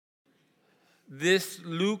This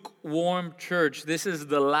lukewarm church, this is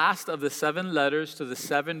the last of the 7 letters to the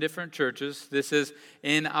 7 different churches. This is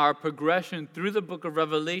in our progression through the book of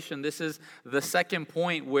Revelation. This is the second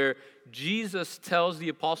point where Jesus tells the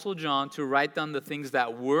Apostle John to write down the things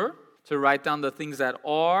that were, to write down the things that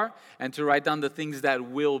are, and to write down the things that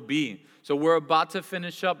will be. So we're about to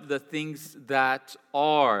finish up the things that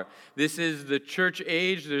are. This is the church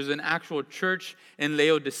age. There's an actual church in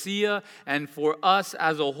Laodicea. And for us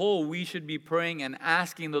as a whole, we should be praying and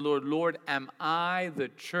asking the Lord, Lord, am I the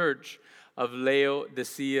church of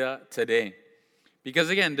Laodicea today?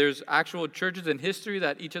 Because again, there's actual churches in history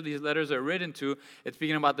that each of these letters are written to. It's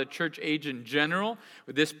speaking about the church age in general.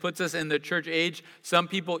 This puts us in the church age. Some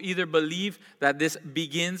people either believe that this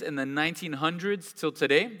begins in the 1900s till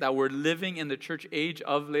today, that we're living in the church age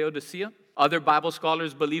of Laodicea. Other Bible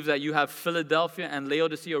scholars believe that you have Philadelphia and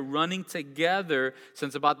Laodicea running together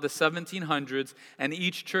since about the 1700s, and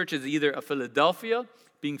each church is either a Philadelphia,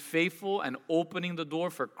 being faithful and opening the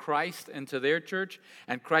door for Christ into their church,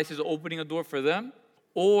 and Christ is opening a door for them.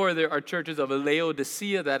 Or there are churches of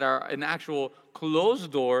Laodicea that are an actual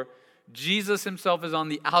closed door. Jesus himself is on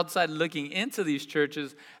the outside looking into these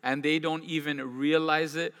churches, and they don't even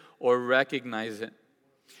realize it or recognize it.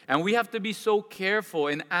 And we have to be so careful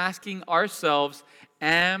in asking ourselves,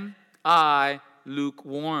 am I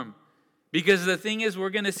lukewarm? Because the thing is,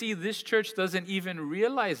 we're going to see this church doesn't even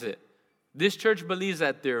realize it. This church believes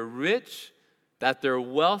that they're rich, that they're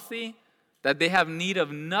wealthy, that they have need of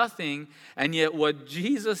nothing, and yet what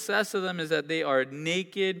Jesus says to them is that they are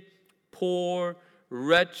naked, poor,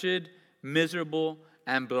 wretched, miserable,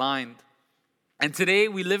 and blind. And today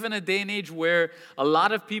we live in a day and age where a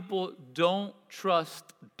lot of people don't trust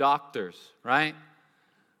doctors, right?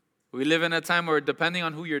 We live in a time where depending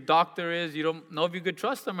on who your doctor is, you don't know if you could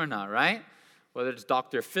trust them or not, right? Whether it's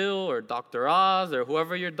Dr. Phil or Dr. Oz or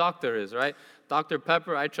whoever your doctor is, right? Dr.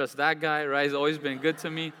 Pepper, I trust that guy, right? He's always been good to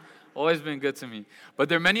me. Always been good to me. But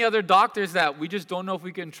there are many other doctors that we just don't know if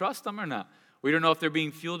we can trust them or not. We don't know if they're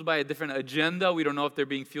being fueled by a different agenda. We don't know if they're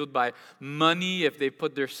being fueled by money, if they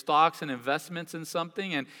put their stocks and investments in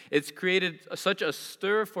something. And it's created such a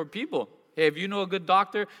stir for people. Hey, if you know a good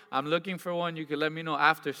doctor, I'm looking for one. You can let me know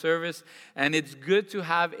after service. And it's good to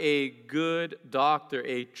have a good doctor,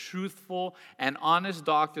 a truthful and honest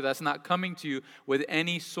doctor that's not coming to you with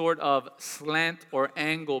any sort of slant or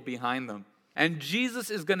angle behind them. And Jesus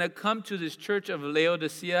is going to come to this church of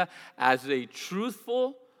Laodicea as a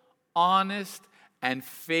truthful, honest, and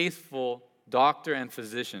faithful doctor and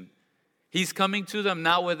physician. He's coming to them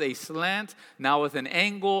not with a slant, not with an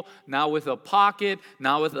angle, not with a pocket,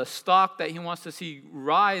 not with a stock that he wants to see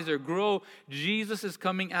rise or grow. Jesus is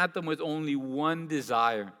coming at them with only one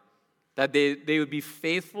desire, that they would be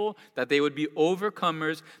faithful, that they would be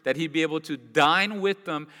overcomers, that he'd be able to dine with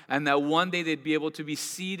them, and that one day they'd be able to be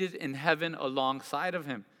seated in heaven alongside of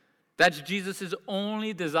him. That's Jesus'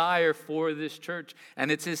 only desire for this church, and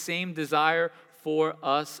it's his same desire for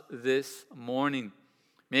us this morning.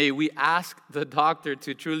 May we ask the doctor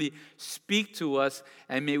to truly speak to us,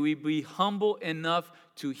 and may we be humble enough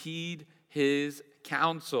to heed his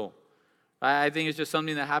counsel. I think it's just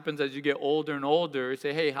something that happens as you get older and older. You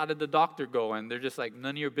say, hey, how did the doctor go? And they're just like,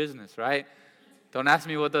 none of your business, right? Don't ask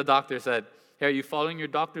me what the doctor said. Hey, are you following your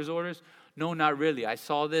doctor's orders? No, not really. I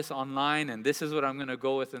saw this online, and this is what I'm going to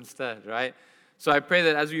go with instead, right? So I pray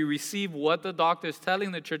that as we receive what the doctor is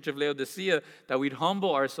telling the church of Laodicea, that we'd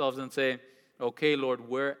humble ourselves and say, okay, Lord,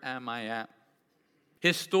 where am I at?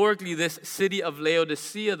 Historically, this city of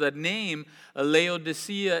Laodicea, the name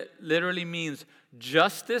Laodicea literally means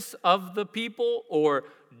justice of the people or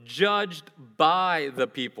judged by the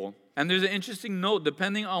people. And there's an interesting note,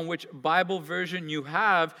 depending on which Bible version you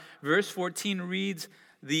have, verse 14 reads,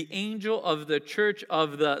 the angel of the church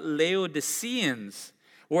of the Laodiceans.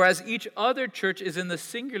 Whereas each other church is in the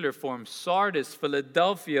singular form. Sardis,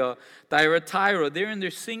 Philadelphia, Thyatira, they're in their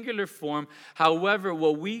singular form. However,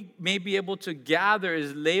 what we may be able to gather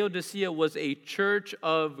is Laodicea was a church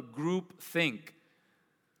of groupthink.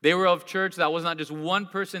 They were of church that was not just one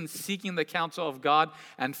person seeking the counsel of God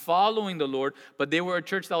and following the Lord, but they were a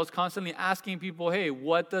church that was constantly asking people, hey,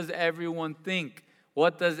 what does everyone think?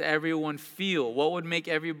 What does everyone feel? What would make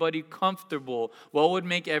everybody comfortable? What would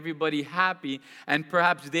make everybody happy? And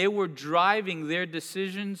perhaps they were driving their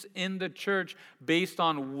decisions in the church based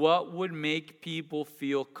on what would make people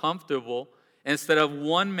feel comfortable, instead of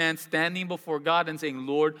one man standing before God and saying,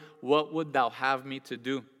 Lord, what would thou have me to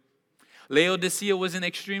do? Laodicea was an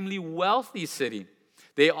extremely wealthy city.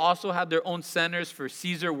 They also had their own centers for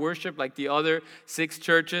Caesar worship like the other 6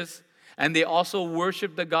 churches. And they also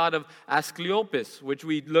worshiped the god of Asclepius, which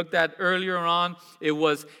we looked at earlier on. It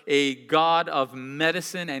was a god of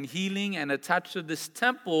medicine and healing, and attached to this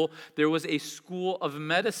temple, there was a school of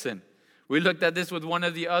medicine. We looked at this with one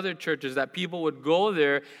of the other churches, that people would go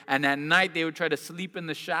there, and at night they would try to sleep in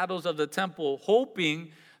the shadows of the temple,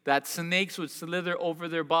 hoping that snakes would slither over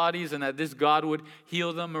their bodies and that this god would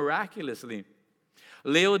heal them miraculously.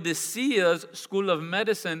 Laodicea's school of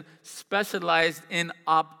medicine specialized in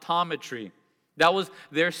optometry. That was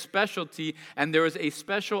their specialty, and there was a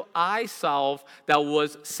special eye salve that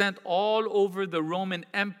was sent all over the Roman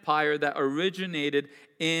Empire that originated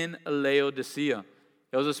in Laodicea.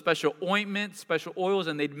 It was a special ointment, special oils,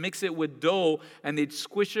 and they'd mix it with dough, and they'd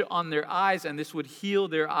squish it on their eyes, and this would heal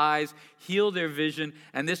their eyes, heal their vision,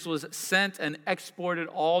 and this was sent and exported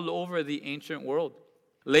all over the ancient world.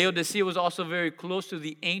 Laodicea was also very close to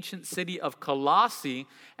the ancient city of Colossae,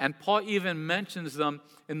 and Paul even mentions them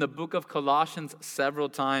in the book of Colossians several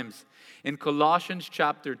times. In Colossians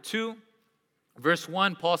chapter 2, verse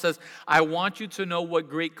 1, Paul says, "I want you to know what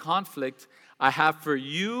great conflict I have for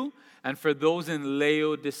you and for those in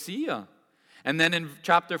Laodicea." And then in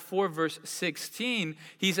chapter 4, verse 16,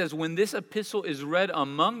 he says, "When this epistle is read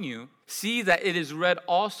among you, see that it is read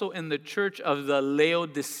also in the church of the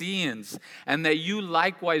Laodiceans, and that you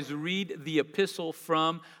likewise read the epistle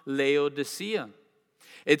from Laodicea."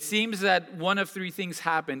 It seems that one of three things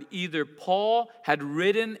happened. Either Paul had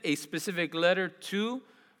written a specific letter to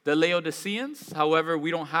the Laodiceans. However,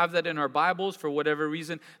 we don't have that in our Bibles for whatever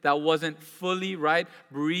reason. That wasn't fully,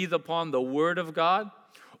 breathed upon the Word of God.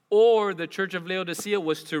 Or the church of Laodicea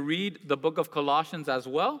was to read the book of Colossians as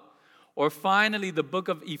well. Or finally, the book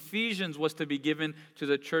of Ephesians was to be given to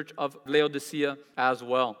the church of Laodicea as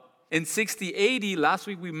well. In 60 AD, last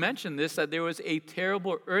week we mentioned this, that there was a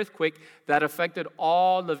terrible earthquake that affected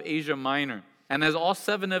all of Asia Minor. And as all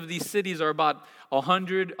 7 of these cities are about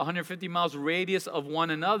 100, 150 miles radius of one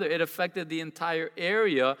another, it affected the entire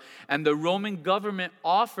area. And the Roman government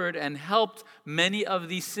offered and helped many of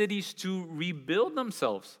these cities to rebuild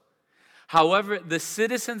themselves. However, the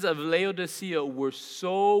citizens of Laodicea were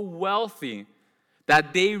so wealthy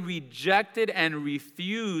that they rejected and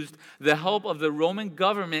refused the help of the Roman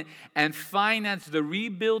government and financed the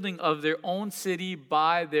rebuilding of their own city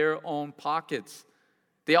by their own pockets.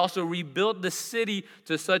 They also rebuilt the city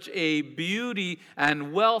to such a beauty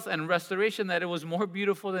and wealth and restoration that it was more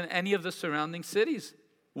beautiful than any of the surrounding cities.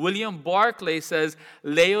 William Barclay says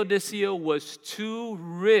Laodicea was too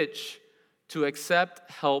rich to accept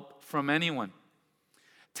help from anyone.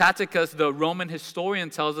 Tacitus, the Roman historian,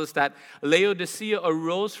 tells us that Laodicea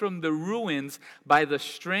arose from the ruins by the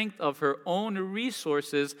strength of her own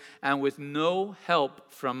resources and with no help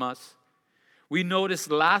from us. We noticed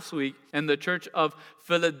last week in the church of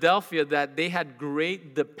Philadelphia that they had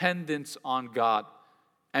great dependence on God.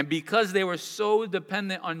 And because they were so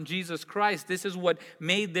dependent on Jesus Christ, this is what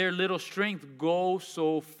made their little strength go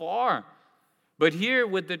so far. But here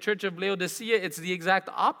with the church of Laodicea, it's the exact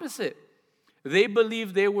opposite. They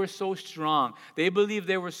believed they were so strong. They believed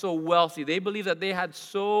they were so wealthy. They believed that they had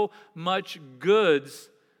so much goods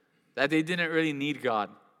that they didn't really need God.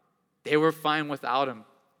 They were fine without Him.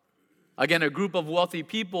 Again, a group of wealthy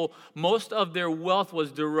people, most of their wealth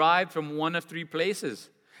was derived from one of 3 places.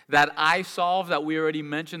 That eye salve that we already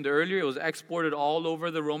mentioned earlier, it was exported all over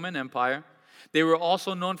the Roman Empire. They were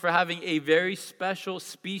also known for having a very special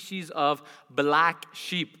species of black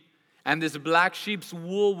sheep. And this black sheep's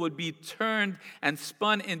wool would be turned and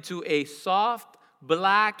spun into a soft,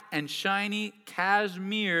 black, and shiny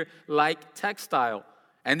cashmere-like textile.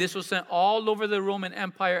 And this was sent all over the Roman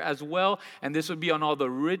Empire as well. And this would be on all the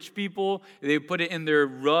rich people. They put it in their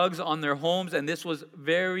rugs on their homes. And this was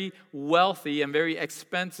very wealthy and very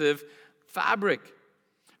expensive fabric.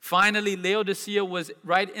 Finally, Laodicea was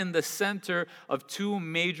right in the center of 2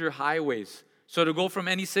 major highways. So to go from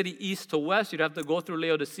any city east to west, you'd have to go through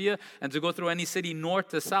Laodicea. And to go through any city north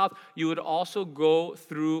to south, you would also go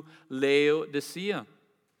through Laodicea.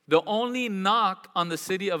 The only knock on the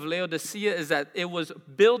city of Laodicea is that it was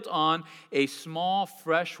built on a small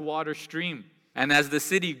freshwater stream. And as the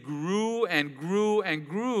city grew and grew and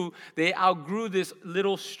grew, they outgrew this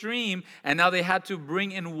little stream, and now they had to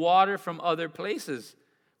bring in water from other places.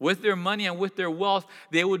 With their money and with their wealth,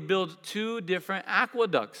 they would build 2 different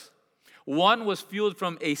aqueducts. One was fueled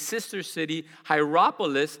from a sister city,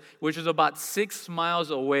 Hierapolis, which was about 6 miles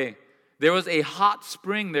away. There was a hot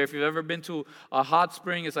spring there. If you've ever been to a hot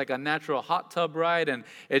spring, it's like a natural hot tub ride, and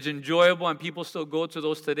it's enjoyable, and people still go to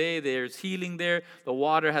those today. There's healing there. The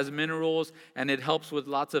water has minerals, and it helps with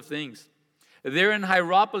lots of things. There in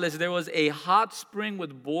Hierapolis, there was a hot spring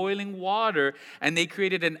with boiling water, and they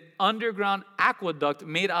created an underground aqueduct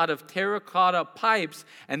made out of terracotta pipes,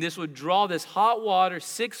 and this would draw this hot water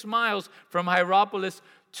 6 miles from Hierapolis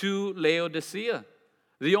to Laodicea.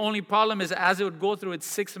 The only problem is as it would go through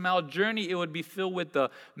its 6-mile journey, it would be filled with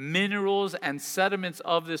the minerals and sediments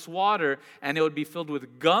of this water, and it would be filled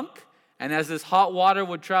with gunk, and as this hot water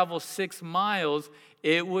would travel 6 miles,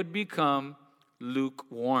 it would become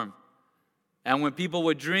lukewarm. And when people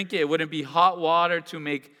would drink it, it wouldn't be hot water to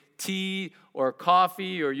make tea or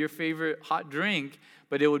coffee or your favorite hot drink,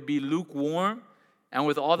 but it would be lukewarm. And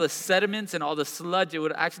with all the sediments and all the sludge, it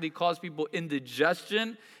would actually cause people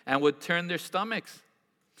indigestion and would turn their stomachs.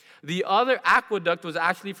 The other aqueduct was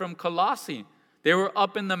actually from Colossae. They were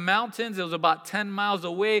up in the mountains. It was about 10 miles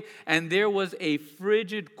away, and there was a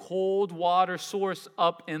frigid, cold water source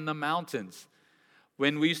up in the mountains.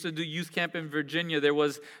 When we used to do youth camp in Virginia, there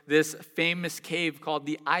was this famous cave called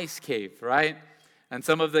the Ice Cave, right? And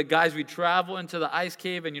some of the guys, we travel into the ice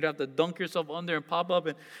cave, and you'd have to dunk yourself under and pop up,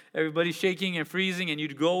 and everybody's shaking and freezing, and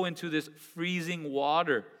you'd go into this freezing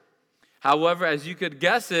water. However, as you could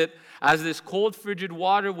guess it, as this cold, frigid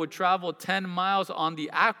water would travel 10 miles on the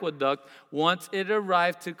aqueduct, once it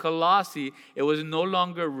arrived to Colossae, it was no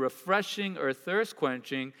longer refreshing or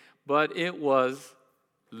thirst-quenching, but it was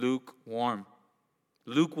lukewarm.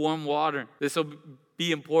 Lukewarm water. This will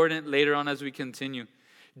be important later on as we continue.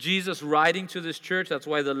 Jesus writing to this church, that's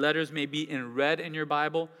why the letters may be in red in your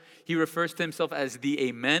Bible. He refers to himself as the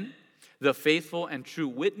Amen, the faithful and true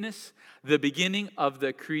witness, the beginning of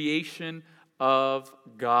the creation of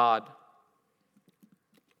God.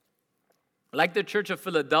 Like the church of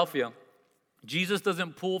Philadelphia, Jesus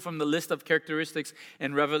doesn't pull from the list of characteristics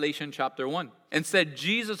in Revelation chapter 1. Instead,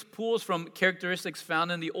 Jesus pulls from characteristics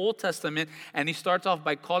found in the Old Testament, and he starts off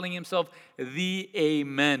by calling himself the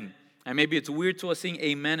Amen. And maybe it's weird to us seeing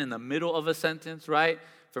amen in the middle of a sentence, right?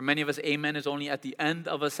 For many of us, amen is only at the end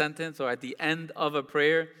of a sentence or at the end of a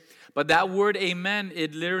prayer. But that word amen,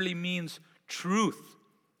 it literally means truth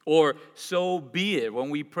or so be it. When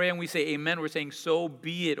we pray and we say amen, we're saying so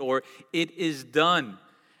be it or it is done.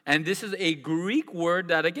 And this is a Greek word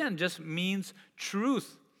that, again, just means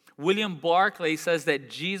truth. William Barclay says that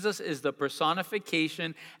Jesus is the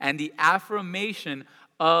personification and the affirmation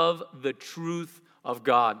of the truth of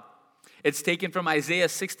God. It's taken from Isaiah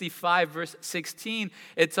 65, verse 16.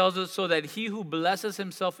 It tells us, so that he who blesses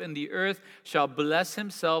himself in the earth shall bless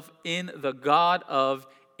himself in the God of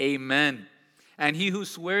Amen. And he who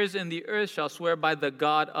swears in the earth shall swear by the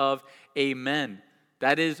God of Amen.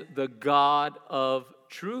 That is the God of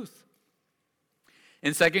truth.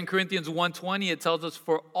 In 2 Corinthians 1:20, it tells us,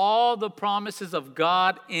 for all the promises of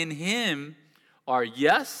God in him are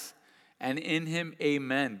yes, and in him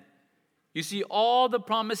amen. You see, all the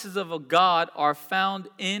promises of a God are found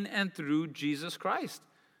in and through Jesus Christ.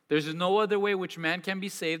 There's no other way which man can be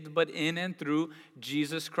saved but in and through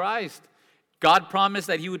Jesus Christ. God promised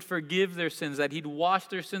that he would forgive their sins, that he'd wash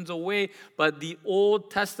their sins away. But the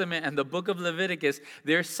Old Testament and the book of Leviticus,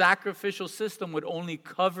 their sacrificial system would only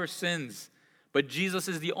cover sins. But Jesus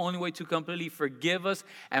is the only way to completely forgive us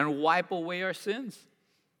and wipe away our sins.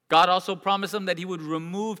 God also promised them that he would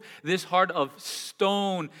remove this heart of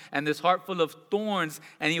stone and this heart full of thorns,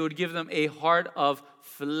 and he would give them a heart of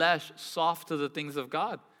flesh, soft to the things of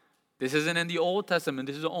God. This isn't in the Old Testament.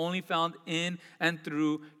 This is only found in and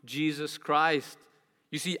through Jesus Christ.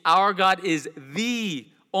 You see, our God is the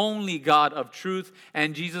only God of truth,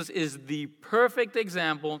 and Jesus is the perfect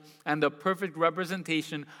example and the perfect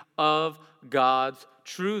representation of God's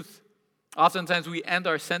truth. Oftentimes we end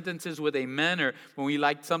our sentences with amen, or when we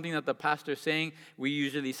like something that the pastor is saying, we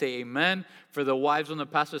usually say amen. For the wives, when the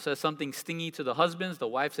pastor says something stingy to the husbands, the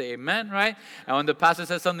wives say amen, right? And when the pastor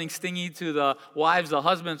says something stingy to the wives, the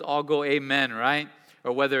husbands all go amen, right?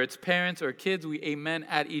 Or whether it's parents or kids, we amen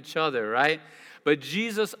at each other, right? But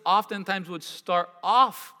Jesus oftentimes would start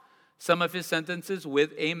off some of his sentences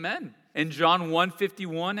with amen. In John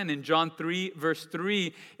 1:51 and in John 3, verse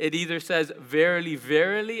 3, it either says, verily,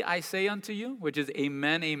 verily, I say unto you, which is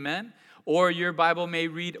amen, amen. Or your Bible may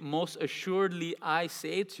read, most assuredly, I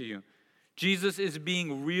say to you. Jesus is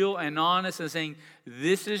being real and honest and saying,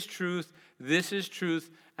 this is truth,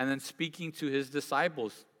 and then speaking to his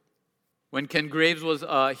disciples. When Ken Graves was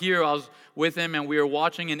here, I was with him and we were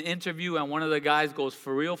watching an interview, and one of the guys goes,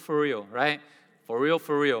 for real, right? For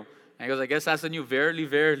real. And he goes, I guess that's the new verily,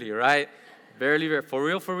 verily, right? Verily,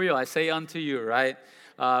 verily, for real, I say unto you, right?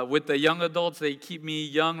 With the young adults, they keep me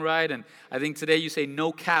young, right? And I think today you say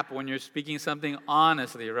no cap when you're speaking something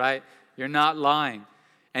honestly, right? You're not lying.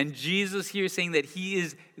 And Jesus here is saying that he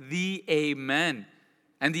is the Amen.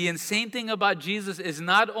 And the insane thing about Jesus is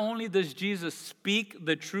not only does Jesus speak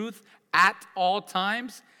the truth at all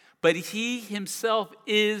times, but he himself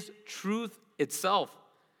is truth itself.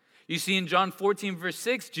 You see, in John 14, verse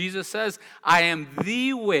 6, Jesus says, I am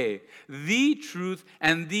the way, the truth,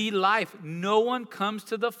 and the life. No one comes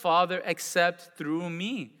to the Father except through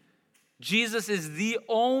me. Jesus is the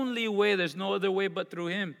only way. There's no other way but through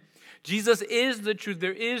him. Jesus is the truth.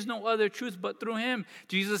 There is no other truth but through him.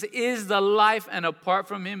 Jesus is the life, and apart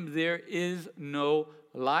from him, there is no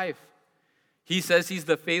life. He says he's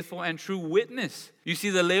the faithful and true witness. You see,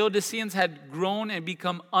 the Laodiceans had grown and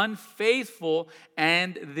become unfaithful,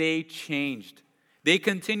 and they changed. They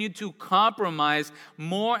continued to compromise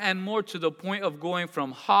more and more to the point of going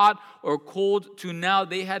from hot or cold to now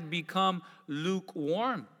they had become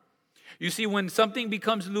lukewarm. You see, when something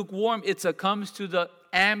becomes lukewarm, it succumbs to the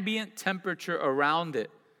ambient temperature around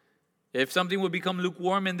it. If something would become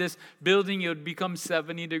lukewarm in this building, it would become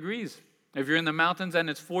 70 degrees. If you're in the mountains and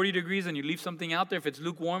it's 40 degrees and you leave something out there, if it's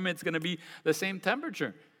lukewarm, it's going to be the same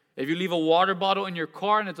temperature. If you leave a water bottle in your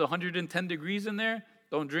car and it's 110 degrees in there,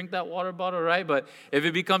 don't drink that water bottle, right? But if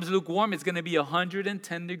it becomes lukewarm, it's going to be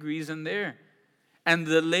 110 degrees in there. And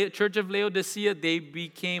the church of Laodicea, they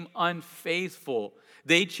became unfaithful.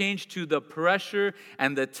 They changed to the pressure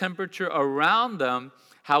and the temperature around them.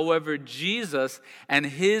 However, Jesus and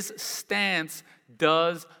his stance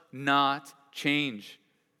does not change.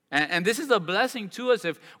 And this is a blessing to us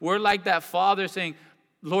if we're like that father saying,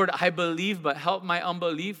 Lord, I believe, but help my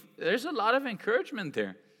unbelief. There's a lot of encouragement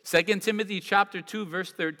there. 2 Timothy chapter 2,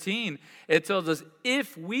 verse 13, it tells us,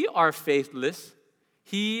 if we are faithless,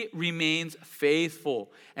 he remains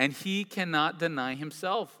faithful, and he cannot deny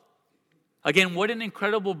himself. Again, what an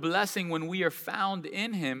incredible blessing when we are found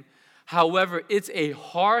in him. However, it's a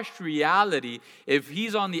harsh reality if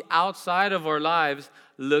he's on the outside of our lives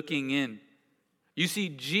looking in. You see,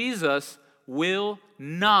 Jesus will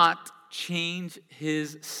not change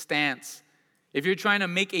his stance. If you're trying to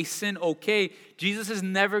make a sin okay, Jesus is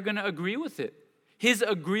never going to agree with it. His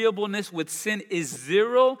agreeableness with sin is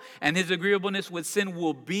zero, and his agreeableness with sin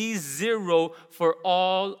will be zero for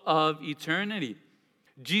all of eternity.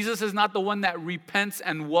 Jesus is not the one that repents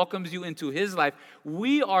and welcomes you into his life.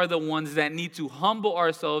 We are the ones that need to humble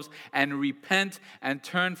ourselves and repent and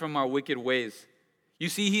turn from our wicked ways. You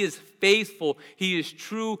see, he is faithful. He is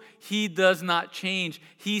true. He does not change.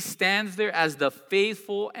 He stands there as the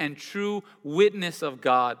faithful and true witness of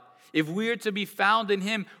God. If we are to be found in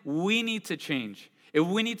him, we need to change. If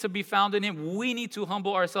we need to be found in him, we need to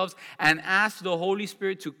humble ourselves and ask the Holy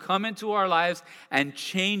Spirit to come into our lives and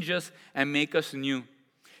change us and make us new.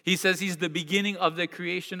 He says he's the beginning of the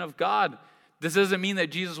creation of God. This doesn't mean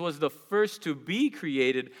that Jesus was the first to be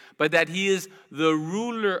created, but that he is the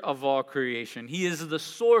ruler of all creation. He is the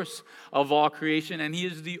source of all creation, and he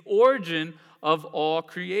is the origin of all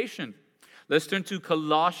creation. Let's turn to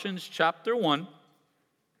Colossians chapter 1.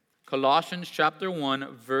 Colossians chapter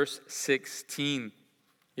 1, verse 16.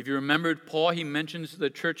 If you remembered Paul, he mentions the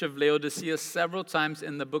church of Laodicea several times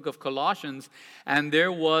in the book of Colossians, and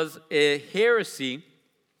there was a heresy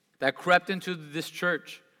that crept into this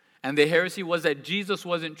church. And the heresy was that Jesus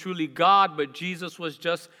wasn't truly God, but Jesus was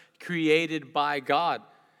just created by God.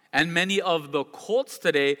 And many of the cults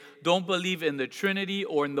today don't believe in the Trinity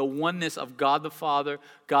or in the oneness of God the Father,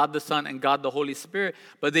 God the Son, and God the Holy Spirit,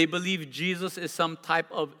 but they believe Jesus is some type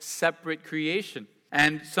of separate creation.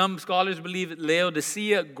 And some scholars believe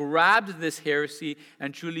Laodicea grabbed this heresy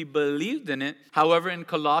and truly believed in it. However, in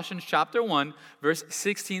Colossians chapter 1, verse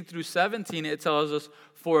 16 through 17, it tells us,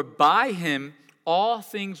 for by him all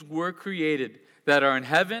things were created that are in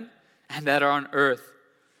heaven and that are on earth,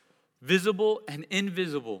 visible and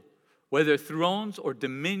invisible, whether thrones or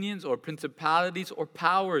dominions or principalities or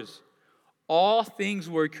powers. All things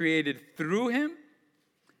were created through him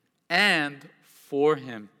and for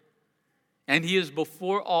him. And he is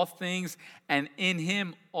before all things, and in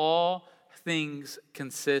him all things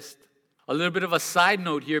consist. A little bit of a side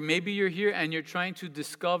note here. Maybe you're here and you're trying to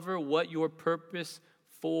discover what your purpose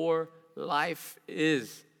for life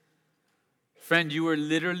is. Friend, you were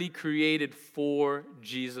literally created for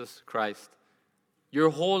Jesus Christ. Your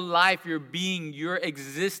whole life, your being, your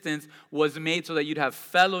existence was made so that you'd have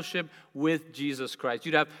fellowship with Jesus Christ.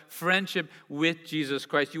 You'd have friendship with Jesus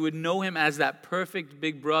Christ. You would know him as that perfect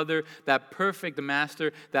big brother, that perfect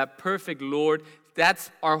master, that perfect Lord.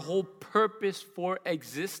 That's our whole purpose for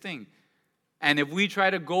existing. And if we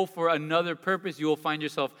try to go for another purpose, you will find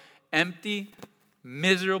yourself empty,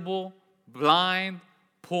 miserable, blind,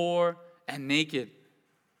 poor, and naked.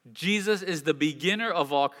 Jesus is the beginner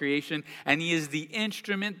of all creation, and he is the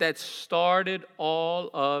instrument that started all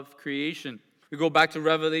of creation. We go back to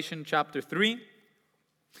Revelation chapter 3.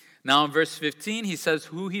 Now in verse 15, he says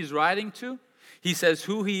who he's writing to. He says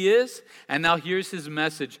who he is. And now here's his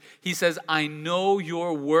message. He says, I know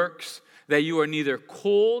your works, that you are neither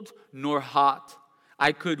cold nor hot.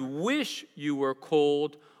 I could wish you were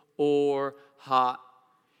cold or hot.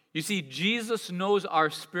 You see, Jesus knows our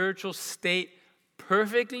spiritual state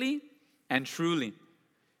perfectly and truly.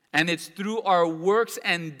 And it's through our works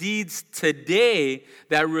and deeds today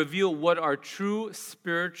that reveal what our true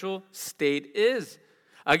spiritual state is.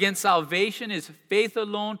 Again, salvation is faith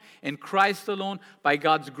alone, in Christ alone, by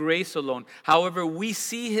God's grace alone. However, we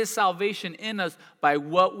see his salvation in us by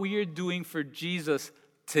what we are doing for Jesus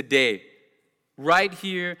today, right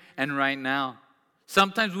here and right now.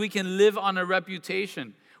 Sometimes we can live on a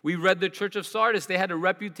reputation. We read the church of Sardis. They had a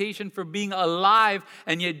reputation for being alive,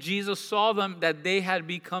 and yet Jesus saw them that they had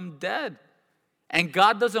become dead. And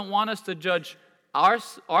God doesn't want us to judge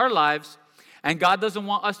our lives, and God doesn't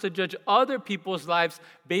want us to judge other people's lives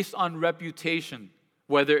based on reputation,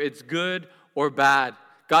 whether it's good or bad.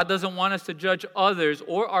 God doesn't want us to judge others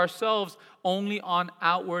or ourselves only on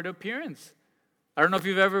outward appearance. I don't know if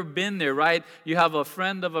you've ever been there, right? You have a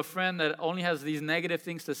friend of a friend that only has these negative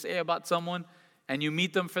things to say about someone, and you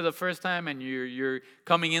meet them for the first time, and you're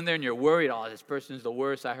coming in there and you're worried, oh, this person's the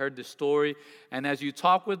worst. I heard this story. And as you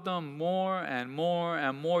talk with them more and more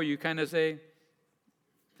and more, you kind of say,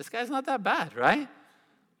 this guy's not that bad, right?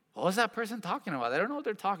 What was that person talking about? I don't know what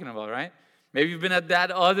they're talking about, right? Maybe you've been at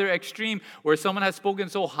that other extreme where someone has spoken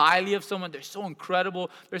so highly of someone. They're so incredible.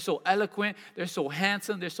 They're so eloquent. They're so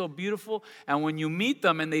handsome. They're so beautiful. And when you meet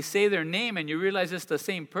them and they say their name and you realize it's the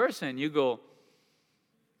same person, you go,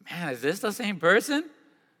 man, is this the same person?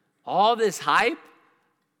 All this hype?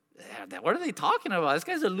 What are they talking about? This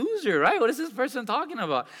guy's a loser, right? What is this person talking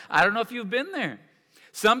about? I don't know if you've been there.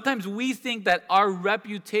 Sometimes we think that our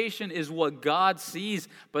reputation is what God sees,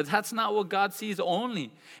 but that's not what God sees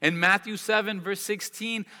only. In Matthew 7, verse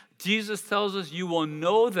 16, Jesus tells us, you will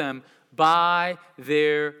know them by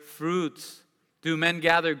their fruits. Do men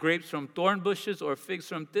gather grapes from thorn bushes or figs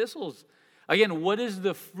from thistles? Again, what is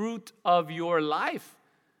the fruit of your life?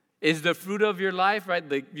 Is the fruit of your life, right?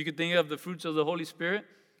 You could think of the fruits of the Holy Spirit,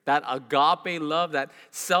 that agape love, that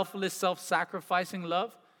selfless, self-sacrificing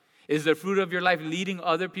love. Is the fruit of your life leading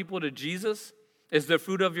other people to Jesus? Is the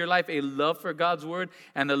fruit of your life a love for God's word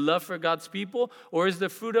and a love for God's people? Or is the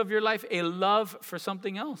fruit of your life a love for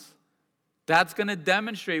something else? That's going to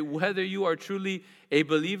demonstrate whether you are truly a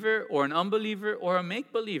believer or an unbeliever or a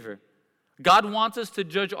make-believer. God wants us to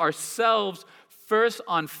judge ourselves first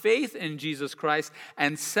on faith in Jesus Christ,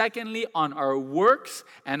 and secondly on our works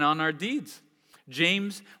and on our deeds.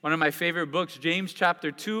 James, one of my favorite books, James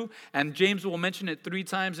chapter 2, and James will mention it 3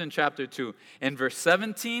 times in chapter 2. In verse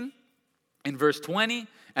 17, in verse 20,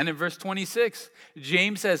 and in verse 26.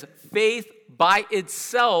 James says, faith by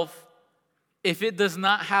itself, if it does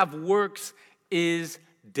not have works, is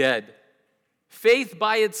dead. Faith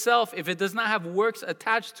by itself, if it does not have works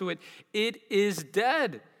attached to it, it is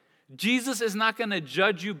dead. Jesus is not going to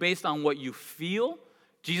judge you based on what you feel.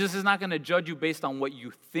 Jesus is not going to judge you based on what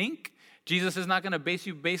you think. Jesus is not going to base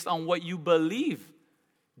you based on what you believe.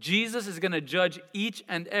 Jesus is going to judge each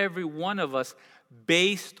and every one of us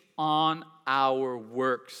based on our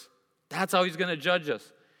works. That's how he's going to judge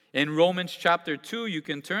us. In Romans chapter 2, you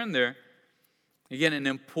can turn there. Again, an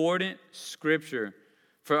important scripture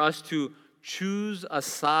for us to choose a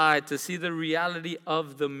side, to see the reality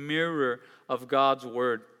of the mirror of God's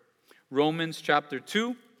word. Romans chapter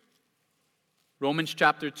 2,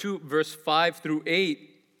 verse 5 through 8.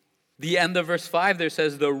 The end of verse 5 there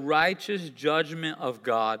says, the righteous judgment of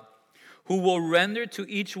God, who will render to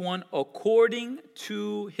each one according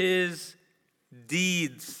to his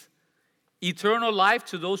deeds. Eternal life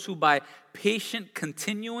to those who by patient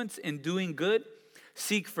continuance in doing good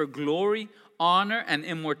seek for glory, honor, and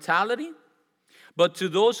immortality. But to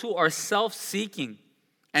those who are self-seeking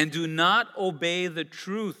and do not obey the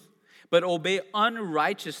truth, but obey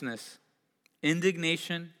unrighteousness,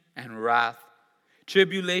 indignation and wrath,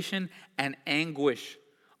 tribulation and anguish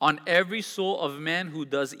on every soul of man who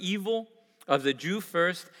does evil, of the Jew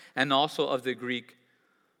first and also of the Greek.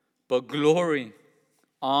 But glory,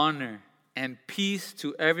 honor, and peace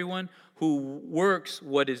to everyone who works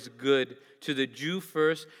what is good, to the Jew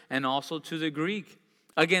first and also to the Greek.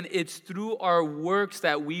 Again, it's through our works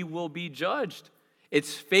that we will be judged.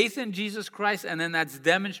 It's faith in Jesus Christ, and then that's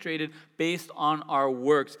demonstrated based on our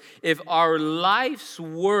works. If our life's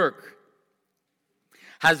work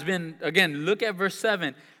has been, again, look at verse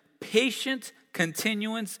 7, patient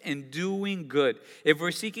continuance in doing good. If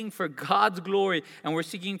we're seeking for God's glory and we're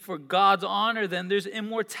seeking for God's honor, then there's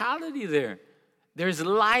immortality there. There's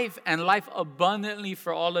life and life abundantly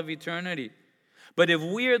for all of eternity. But if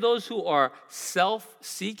we are those who are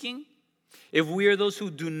self-seeking, if we are those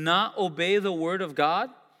who do not obey the word of God,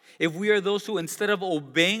 if we are those who instead of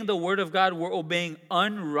obeying the word of God, we're obeying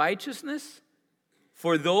unrighteousness,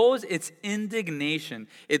 for those it's indignation,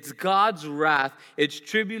 it's God's wrath, it's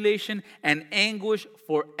tribulation and anguish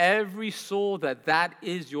for every soul that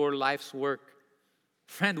is your life's work.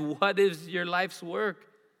 Friend, what is your life's work?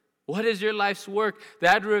 What is your life's work?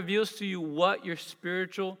 That reveals to you what your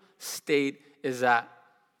spiritual state is at.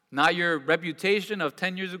 Not your reputation of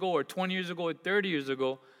 10 years ago or 20 years ago or 30 years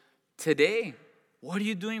ago. Today, what are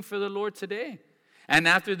you doing for the Lord today? And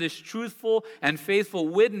after this truthful and faithful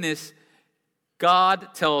witness,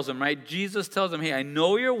 God tells him, right? Jesus tells him, hey, I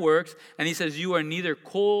know your works. And he says, you are neither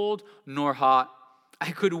cold nor hot.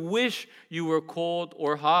 I could wish you were cold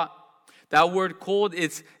or hot. That word cold,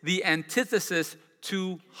 it's the antithesis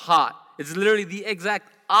to hot. It's literally the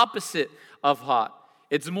exact opposite of hot.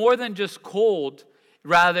 It's more than just cold.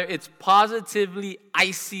 Rather, it's positively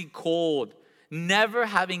icy cold, never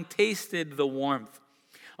having tasted the warmth.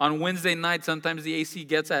 On Wednesday night, sometimes the AC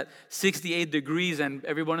gets at 68 degrees and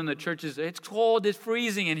everyone in the church is, it's cold, it's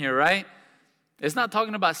freezing in here, right? It's not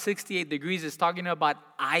talking about 68 degrees, it's talking about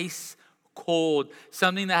ice cold,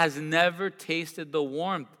 something that has never tasted the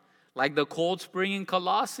warmth. Like the cold spring in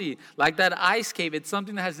Colossae, like that ice cave, it's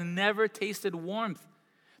something that has never tasted warmth.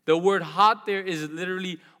 The word hot there is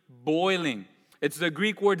literally boiling. It's the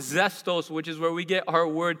Greek word zestos, which is where we get our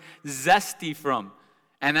word zesty from.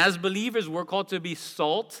 And as believers, we're called to be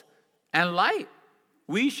salt and light.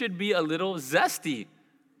 We should be a little zesty.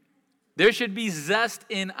 There should be zest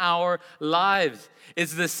in our lives.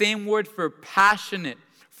 It's the same word for passionate,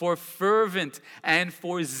 for fervent, and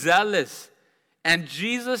for zealous. And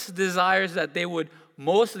Jesus desires that they would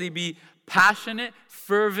mostly be passionate,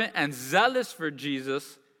 fervent, and zealous for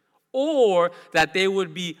Jesus, or that they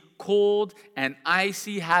would be cold and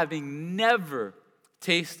icy, having never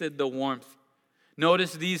tasted the warmth.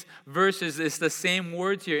 Notice these verses, it's the same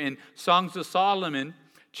words here in Songs of Solomon,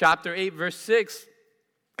 chapter 8, verse 6.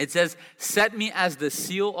 It says, set me as the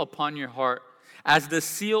seal upon your heart, as the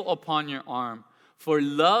seal upon your arm. For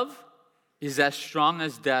love is as strong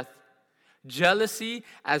as death, jealousy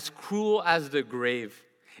as cruel as the grave.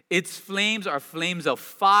 Its flames are flames of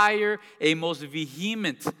fire, a most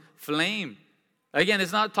vehement flame. Again,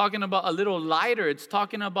 it's not talking about a little lighter. It's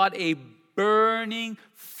talking about a burning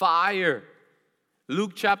fire.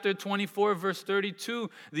 Luke chapter 24, verse 32,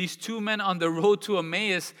 these two men on the road to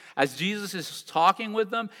Emmaus, as Jesus is talking with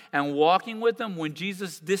them and walking with them, when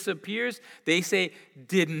Jesus disappears, they say,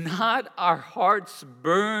 did not our hearts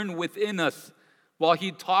burn within us while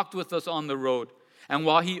he talked with us on the road and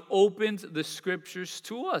while he opened the scriptures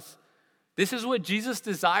to us? This is what Jesus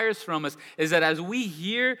desires from us, is that as we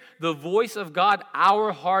hear the voice of God,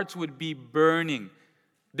 our hearts would be burning.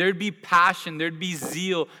 There'd be passion, there'd be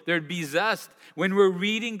zeal, there'd be zest. When we're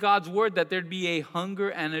reading God's word, that there'd be a hunger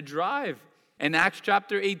and a drive. In Acts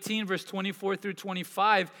chapter 18, verse 24 through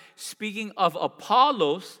 25, speaking of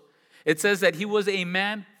Apollos, it says that he was a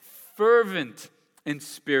man fervent in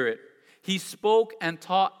spirit. He spoke and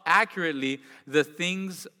taught accurately the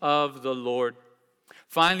things of the Lord.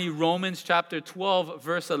 Finally, Romans chapter 12,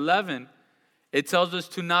 verse 11, it tells us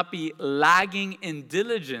to not be lagging in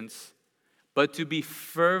diligence, but to be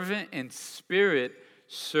fervent in spirit,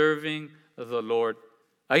 serving the Lord.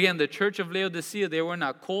 Again, the church of Laodicea, they were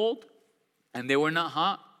not cold and they were not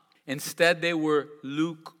hot. Instead, they were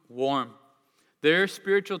lukewarm. Their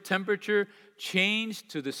spiritual temperature changed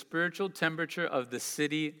to the spiritual temperature of the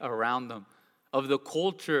city around them, of the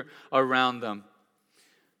culture around them.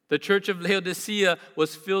 The church of Laodicea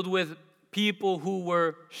was filled with people who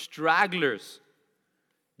were stragglers.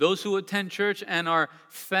 Those who attend church and are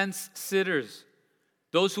fence sitters.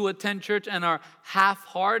 Those who attend church and are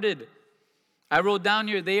half-hearted. I wrote down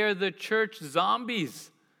here, they are the church zombies.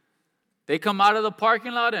 They come out of the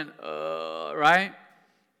parking lot and, right?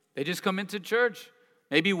 They just come into church.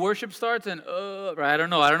 Maybe worship starts and, right? I don't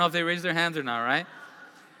know. I don't know if they raise their hands or not, right?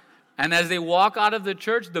 And as they walk out of the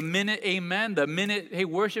church, the minute amen, the minute, hey,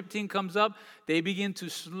 worship team comes up, they begin to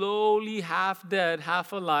slowly, half dead,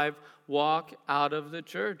 half alive, walk out of the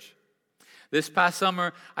church. This past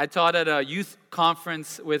summer, I taught at a youth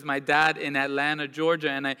conference with my dad in Atlanta, Georgia,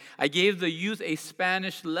 and I gave the youth a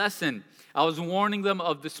Spanish lesson. I was warning them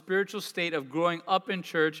of the spiritual state of growing up in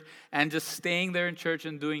church and just staying there in church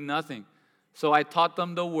and doing nothing. So I taught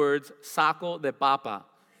them the words, saco de papa.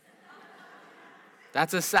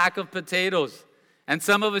 That's a sack of potatoes. And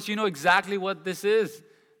some of us, you know exactly what this is.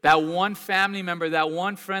 That one family member, that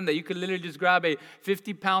one friend that you could literally just grab a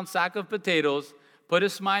 50-pound sack of potatoes, put a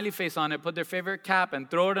smiley face on it, put their favorite cap, and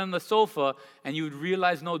throw it on the sofa, and you would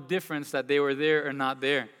realize no difference that they were there or not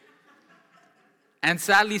there. And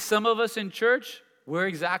sadly, some of us in church, we're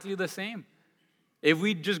exactly the same. If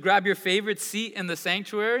we just grab your favorite seat in the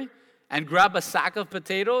sanctuary and grab a sack of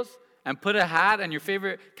potatoes and put a hat and your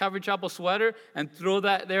favorite Calvary Chapel sweater and throw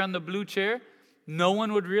that there on the blue chair, no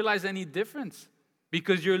one would realize any difference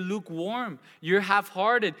because you're lukewarm, you're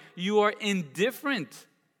half-hearted, you are indifferent.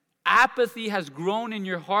 Apathy has grown in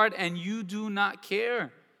your heart and you do not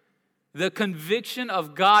care. The conviction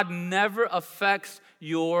of God never affects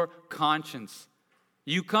your conscience.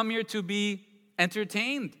 You come here to be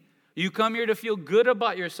entertained. You come here to feel good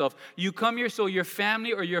about yourself. You come here so your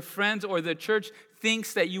family or your friends or the church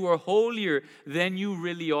thinks that you are holier than you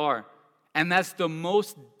really are. And that's the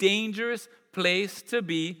most dangerous place to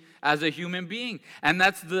be as a human being. And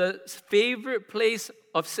that's the favorite place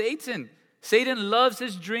of Satan. Satan loves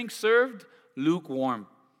his drink served lukewarm.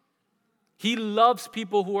 He loves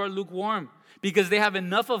people who are lukewarm because they have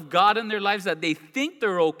enough of God in their lives that they think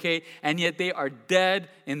they're okay, and yet they are dead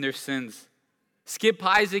in their sins. Skip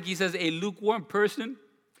Isaac, he says, a lukewarm person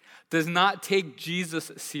does not take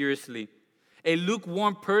Jesus seriously. A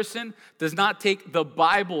lukewarm person does not take the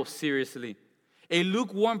Bible seriously. A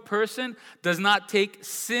lukewarm person does not take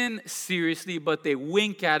sin seriously, but they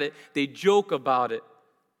wink at it, they joke about it.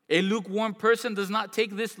 A lukewarm person does not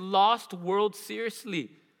take this lost world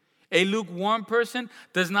seriously. A lukewarm person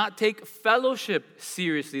does not take fellowship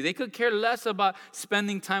seriously. They could care less about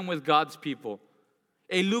spending time with God's people.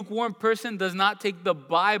 A lukewarm person does not take the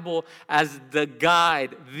Bible as the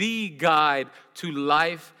guide to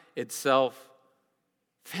life itself.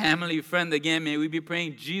 Family, friend, again, may we be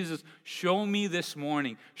praying, Jesus, show me this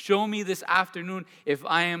morning, show me this afternoon if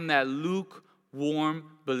I am that lukewarm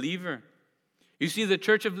believer. You see, the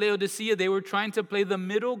church of Laodicea, they were trying to play the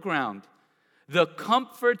middle ground. The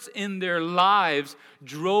comforts in their lives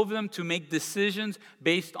drove them to make decisions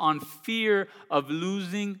based on fear of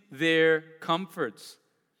losing their comforts.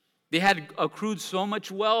 They had accrued so much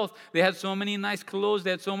wealth, they had so many nice clothes, they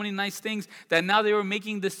had so many nice things, that now they were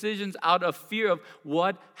making decisions out of fear of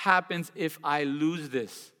what happens if I lose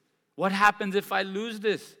this? What happens if I lose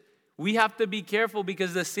this? We have to be careful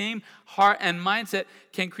because the same heart and mindset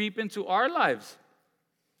can creep into our lives.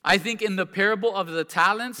 I think in the parable of the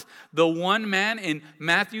talents, the one man in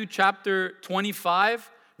Matthew chapter 25,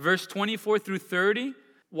 verse 24 through 30,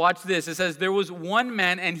 watch this. It says, there was one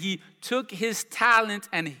man and he took his talent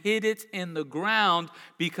and hid it in the ground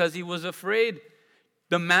because he was afraid.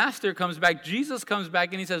 The master comes back, Jesus comes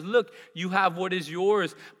back and he says, look, you have what is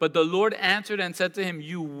yours. But the Lord answered and said to him,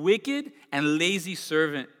 you wicked and lazy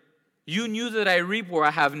servant. You knew that I reap where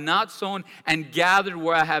I have not sown and gathered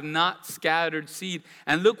where I have not scattered seed.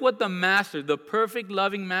 And look what the master, the perfect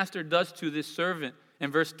loving master, does to this servant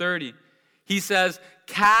in verse 30. He says,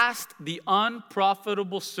 cast the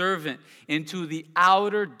unprofitable servant into the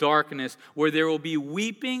outer darkness where there will be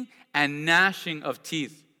weeping and gnashing of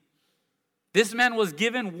teeth. This man was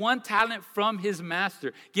given one talent from his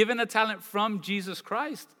master, given a talent from Jesus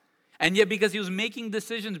Christ. And yet because he was making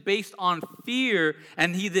decisions based on fear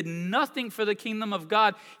and he did nothing for the kingdom of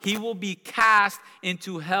God, he will be cast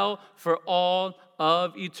into hell for all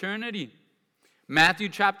of eternity. Matthew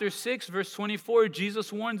chapter 6, verse 24,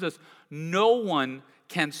 Jesus warns us, no one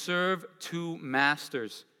can serve two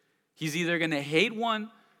masters. He's either going to hate one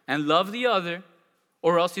and love the other,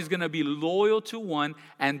 or else he's going to be loyal to one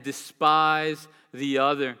and despise the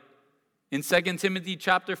other. In 2 Timothy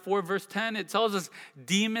chapter 4, verse 10, it tells us,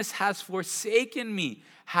 Demas has forsaken me,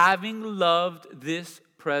 having loved this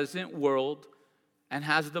present world, and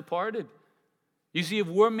has departed. You see, if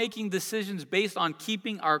we're making decisions based on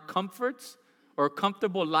keeping our comforts or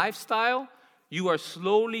comfortable lifestyle, you are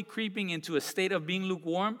slowly creeping into a state of being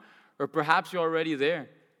lukewarm, or perhaps you're already there.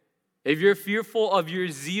 If you're fearful of your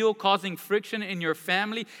zeal causing friction in your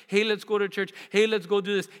family, hey, let's go to church, hey, let's go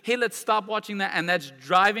do this, hey, let's stop watching that, and that's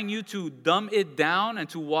driving you to dumb it down and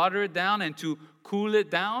to water it down and to cool it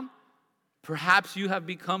down, perhaps you have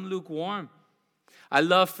become lukewarm. I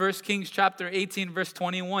love 1 Kings chapter 18, verse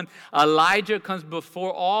 21. Elijah comes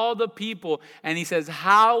before all the people, and he says,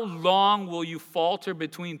 how long will you falter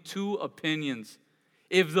between two opinions?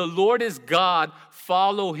 If the Lord is God,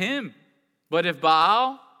 follow him. But if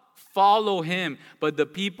Baal, follow him. But the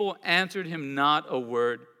people answered him not a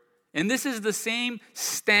word. And this is the same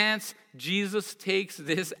stance Jesus takes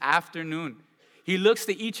this afternoon. He looks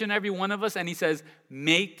to each and every one of us and he says,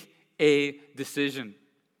 make a decision.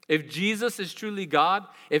 If Jesus is truly God,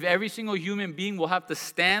 if every single human being will have to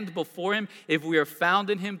stand before him, if we are found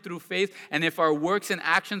in him through faith, and if our works and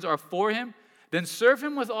actions are for him, then serve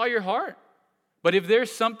him with all your heart. But if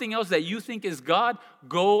there's something else that you think is God,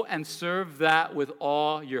 go and serve that with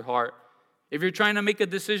all your heart. If you're trying to make a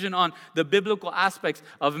decision on the biblical aspects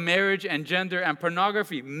of marriage and gender and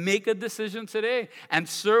pornography, make a decision today and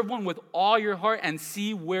serve one with all your heart and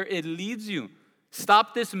see where it leads you.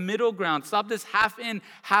 Stop this middle ground. Stop this half in,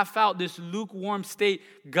 half out, this lukewarm state.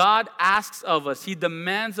 God asks of us. He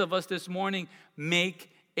demands of us this morning,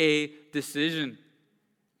 make a decision.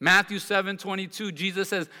 Matthew 7:22, Jesus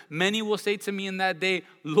says, many will say to me in that day,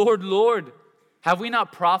 Lord, Lord, have we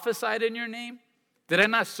not prophesied in your name? Did I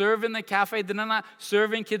not serve in the cafe? Did I not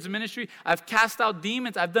serve in kids' ministry? I've cast out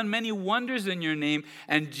demons. I've done many wonders in your name.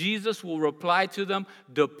 And Jesus will reply to them,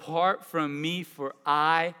 depart from me, for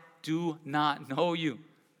I do not know you.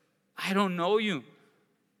 I don't know you.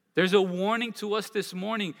 There's a warning to us this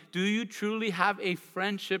morning. Do you truly have a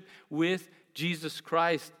friendship with Jesus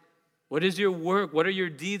Christ? What is your work? What are your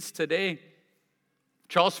deeds today?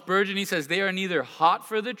 Charles Spurgeon, he says, they are neither hot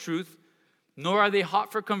for the truth, nor are they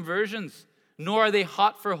hot for conversions, nor are they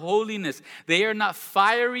hot for holiness. They are not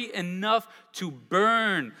fiery enough to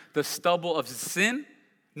burn the stubble of sin,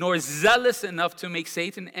 nor zealous enough to make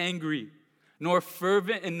Satan angry, nor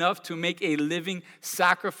fervent enough to make a living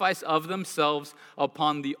sacrifice of themselves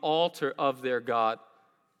upon the altar of their God.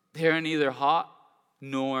 They are neither hot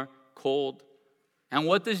nor cold. And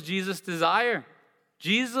what does Jesus desire?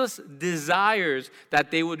 Jesus desires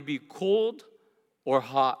that they would be cold or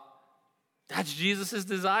hot. That's Jesus'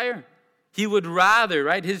 desire. He would rather,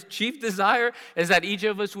 right? His chief desire is that each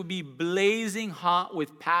of us would be blazing hot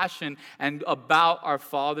with passion and about our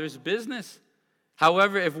Father's business.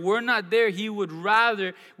 However, if we're not there, he would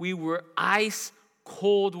rather we were ice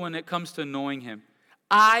cold when it comes to knowing him.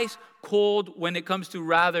 Ice cold when it comes to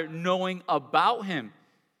rather knowing about him.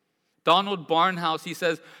 Donald Barnhouse, he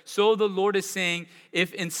says, so the Lord is saying,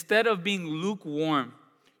 if instead of being lukewarm,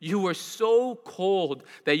 you were so cold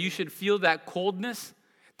that you should feel that coldness,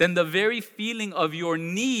 then the very feeling of your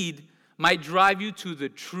need might drive you to the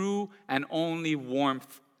true and only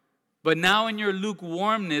warmth. But now in your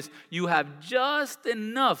lukewarmness, you have just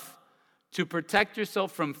enough to protect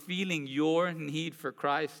yourself from feeling your need for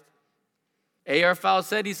Christ. A.R. Fowle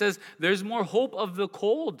said, he says, there's more hope of the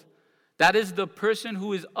cold. That is the person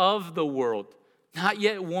who is of the world, not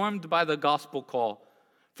yet warmed by the gospel call.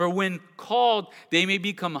 For when called, they may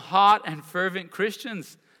become hot and fervent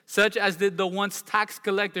Christians, such as did the once tax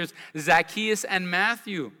collectors Zacchaeus and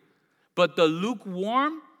Matthew. But the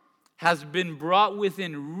lukewarm has been brought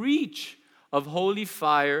within reach of holy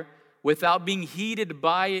fire without being heated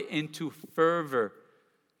by it into fervor,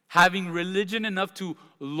 having religion enough to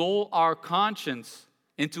lull our conscience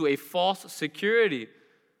into a false security,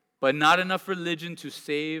 but not enough religion to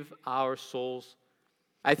save our souls.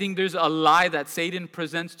 I think there's a lie that Satan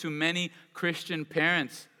presents to many Christian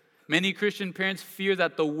parents. Many Christian parents fear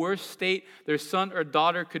that the worst state their son or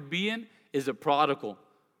daughter could be in is a prodigal.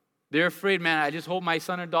 They're afraid, man, I just hope my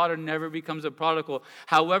son or daughter never becomes a prodigal.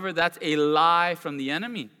 However, that's a lie from the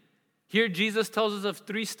enemy. Here, Jesus tells us of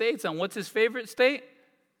 3 states, and what's his favorite state?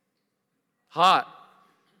 Hot.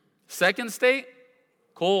 Second state?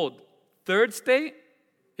 Cold. Third state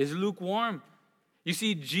is lukewarm. You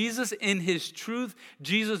see, Jesus in his truth,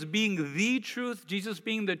 Jesus being the truth, Jesus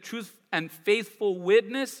being the truth and faithful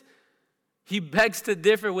witness, he begs to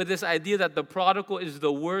differ with this idea that the prodigal is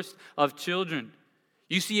the worst of children.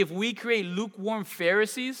 You see, if we create lukewarm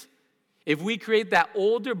Pharisees, if we create that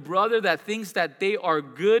older brother that thinks that they are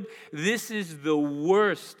good, this is the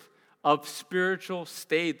worst of spiritual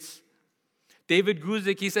states. David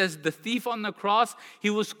Guzik, he says, the thief on the cross, he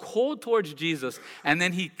was cold towards Jesus, and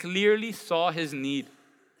then he clearly saw his need.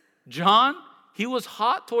 John, he was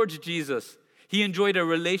hot towards Jesus. He enjoyed a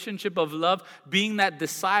relationship of love, being that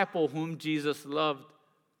disciple whom Jesus loved.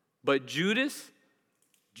 But Judas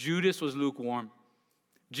was lukewarm.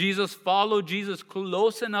 Jesus followed Jesus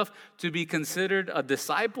close enough to be considered a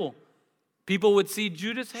disciple. People would see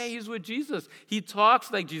Judas, hey, he's with Jesus. He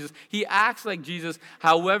talks like Jesus. He acts like Jesus.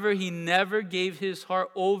 However, he never gave his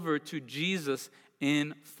heart over to Jesus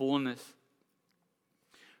in fullness.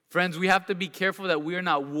 Friends, we have to be careful that we are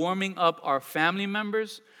not warming up our family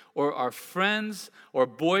members or our friends or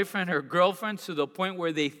boyfriend or girlfriend to the point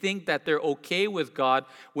where they think that they're okay with God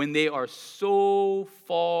when they are so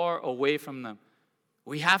far away from them.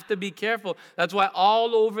 We have to be careful. That's why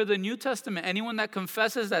all over the New Testament, anyone that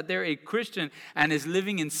confesses that they're a Christian and is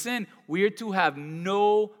living in sin, we are to have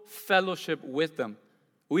no fellowship with them.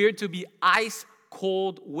 We are to be ice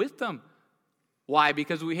cold with them. Why?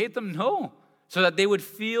 Because we hate them? No. So that they would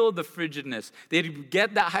feel the frigidness. They'd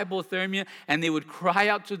get that hypothermia and they would cry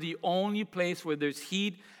out to the only place where there's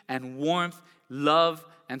heat and warmth, love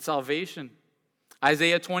and salvation.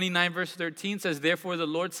 Isaiah 29 verse 13 says, therefore the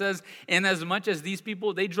Lord says, inasmuch as these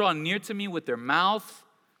people, they draw near to me with their mouth,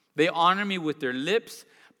 they honor me with their lips,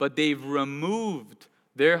 but they've removed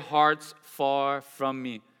their hearts far from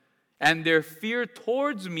me. And their fear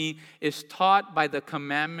towards me is taught by the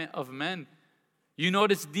commandment of men. You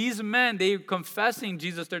notice these men, they're confessing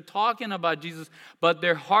Jesus, they're talking about Jesus, but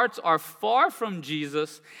their hearts are far from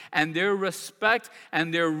Jesus, and their respect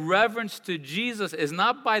and their reverence to Jesus is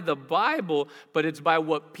not by the Bible, but it's by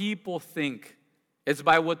what people think. It's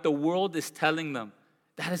by what the world is telling them.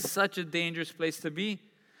 That is such a dangerous place to be.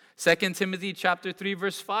 2 Timothy chapter 3,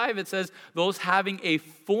 verse 5, it says, those having a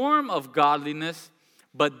form of godliness,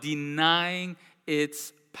 but denying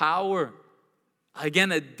its power.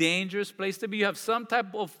 Again, a dangerous place to be. You have some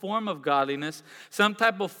type of form of godliness, some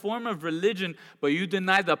type of form of religion, but you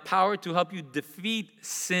deny the power to help you defeat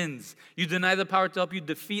sins. You deny the power to help you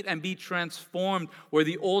defeat and be transformed, where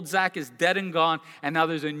the old Zach is dead and gone, and now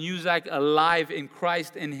there's a new Zach alive in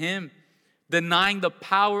Christ, in him. Denying the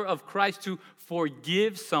power of Christ to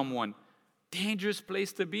forgive someone. Dangerous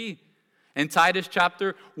place to be. In Titus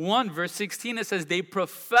chapter 1, verse 16, it says, they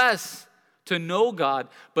profess to know God,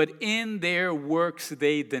 but in their works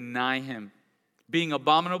they deny him, being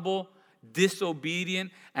abominable,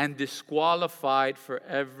 disobedient, and disqualified for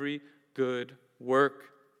every good work.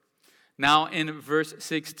 Now in verse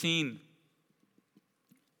 16,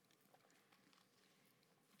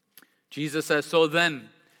 Jesus says, so then,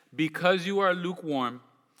 because you are lukewarm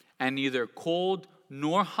and neither cold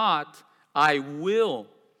nor hot, I will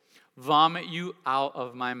vomit you out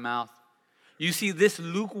of my mouth. You see, this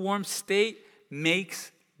lukewarm state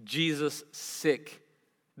makes Jesus sick.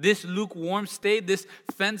 This lukewarm state, this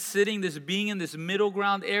fence sitting, this being in this middle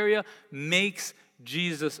ground area makes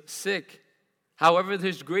Jesus sick. However,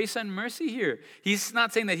 there's grace and mercy here. He's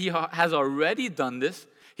not saying that he has already done this.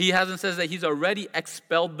 He hasn't said that he's already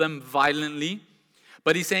expelled them violently.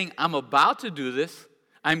 But he's saying, I'm about to do this.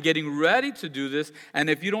 I'm getting ready to do this. And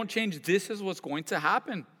if you don't change, this is what's going to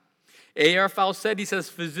happen. A.R. Fawcett, he says,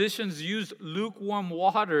 physicians use lukewarm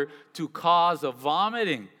water to cause a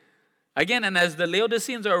vomiting. Again, and as the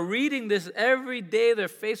Laodiceans are reading this every day, they're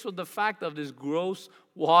faced with the fact of this gross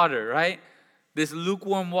water, right? This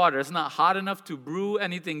lukewarm water. It's not hot enough to brew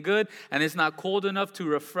anything good, and it's not cold enough to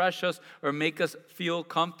refresh us or make us feel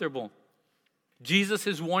comfortable. Jesus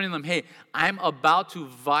is warning them, hey, I'm about to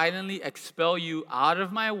violently expel you out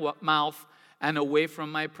of my mouth and away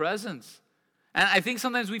from my presence. And I think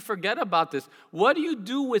sometimes we forget about this. What do you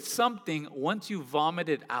do with something once you vomit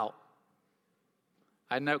it out?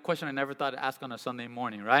 A question I never thought to ask on a Sunday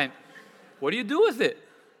morning, right? What do you do with it?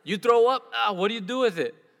 You throw up, what do you do with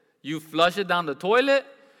it? You flush it down the toilet,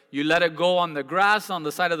 you let it go on the grass on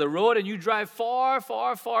the side of the road, and you drive far,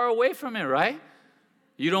 far, far away from it, right?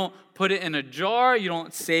 You don't put it in a jar, you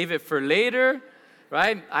don't save it for later,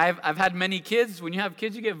 right? I've had many kids. When you have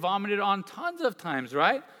kids, you get vomited on tons of times,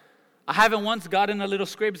 right? I haven't once gotten a little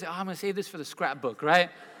scrape and said, I'm going to save this for the scrapbook, right?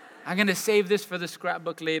 I'm going to save this for the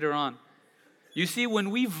scrapbook later on. You see, when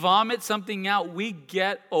we vomit something out, we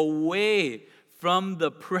get away from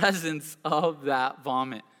the presence of that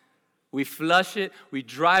vomit. We flush it, we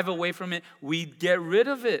drive away from it, we get rid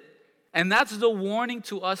of it. And that's the warning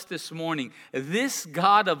to us this morning. This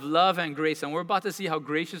God of love and grace, and we're about to see how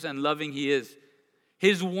gracious and loving he is.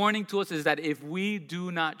 His warning to us is that if we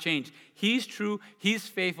do not change, he's true, he's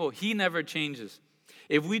faithful, he never changes.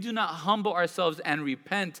 If we do not humble ourselves and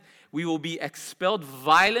repent, we will be expelled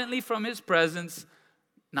violently from his presence,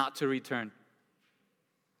 not to return.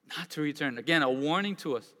 Not to return. Again, a warning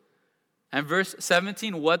to us. And verse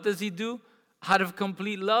 17, what does he do? Out of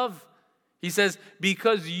complete love. He says,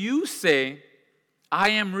 because you say, I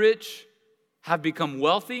am rich, have become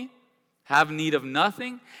wealthy, have need of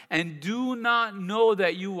nothing, and do not know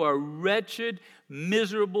that you are wretched,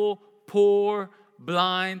 miserable, poor,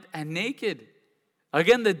 blind, and naked.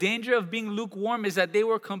 Again, the danger of being lukewarm is that they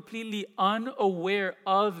were completely unaware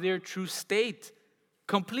of their true state.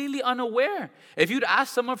 Completely unaware. If you'd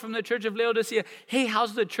ask someone from the church of Laodicea, hey,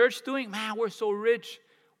 how's the church doing? Man, we're so rich.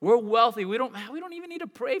 We're wealthy. We don't even need to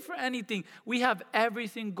pray for anything. We have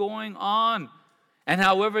everything going on. And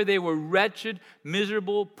however, they were wretched,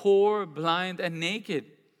 miserable, poor, blind, and naked.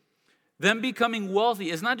 Them becoming wealthy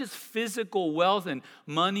is not just physical wealth and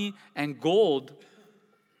money and gold.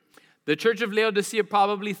 The church of Laodicea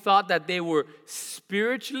probably thought that they were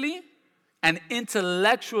spiritually and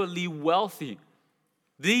intellectually wealthy.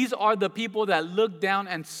 These are the people that look down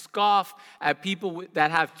and scoff at people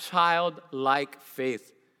that have childlike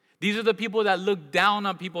faith. These are the people that look down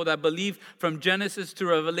on people that believe from Genesis to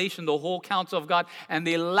Revelation, the whole counsel of God, and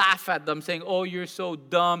they laugh at them saying, oh, you're so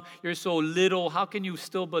dumb, you're so little, how can you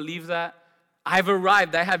still believe that? I've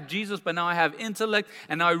arrived, I have Jesus, but now I have intellect,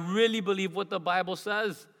 and now I really believe what the Bible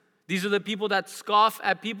says. These are the people that scoff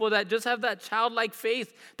at people that just have that childlike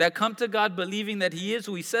faith, that come to God believing that He is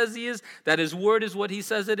who He says He is, that His word is what He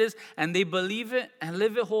says it is, and they believe it and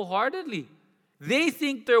live it wholeheartedly. They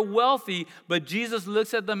think they're wealthy, but Jesus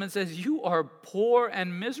looks at them and says, you are poor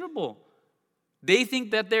and miserable. They think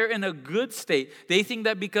that they're in a good state. They think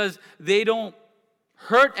that because they don't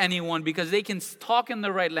hurt anyone, because they can talk in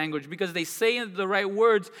the right language, because they say the right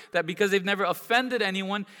words, that because they've never offended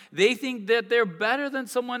anyone, they think that they're better than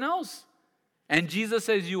someone else. And Jesus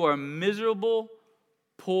says, you are miserable,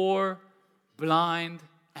 poor, blind,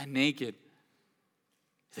 and naked.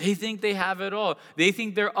 They think they have it all. They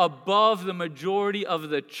think they're above the majority of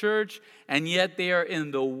the church, and yet they are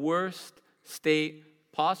in the worst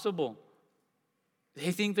state possible.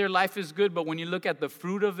 They think their life is good, but when you look at the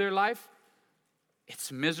fruit of their life, it's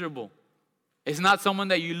miserable. It's not someone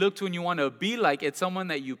that you look to and you want to be like. It's someone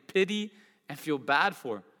that you pity and feel bad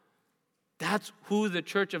for. That's who the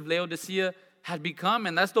church of Laodicea had become,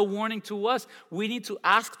 and that's the warning to us. We need to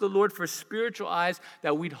ask the Lord for spiritual eyes,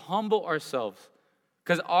 that we'd humble ourselves.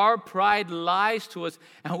 Because our pride lies to us,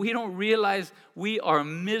 and we don't realize we are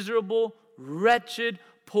miserable, wretched,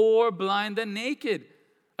 poor, blind, and naked.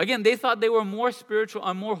 Again, they thought they were more spiritual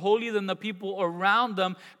and more holy than the people around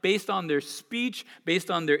them based on their speech, based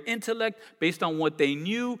on their intellect, based on what they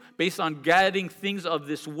knew, based on gathering things of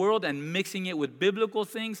this world and mixing it with biblical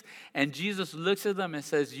things. And Jesus looks at them and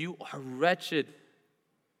says, you are wretched.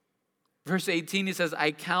 Verse 18, He says, I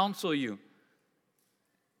counsel you.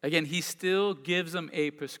 Again, He still gives them a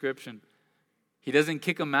prescription. He doesn't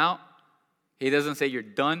kick them out. He doesn't say, you're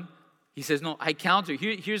done. He says, no, I counsel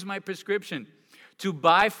you. Here's my prescription. To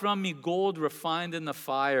buy from me gold refined in the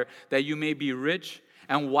fire, that you may be rich,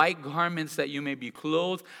 and white garments that you may be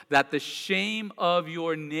clothed, that the shame of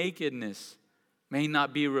your nakedness may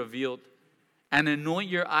not be revealed. And anoint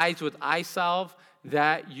your eyes with eye salve,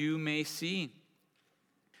 that you may see.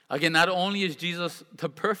 Again, not only is Jesus the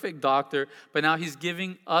perfect doctor, but now He's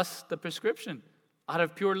giving us the prescription out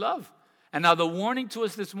of pure love. And now the warning to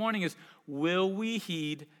us this morning is, will we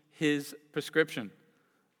heed His prescription?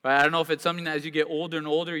 Right? I don't know if it's something that as you get older and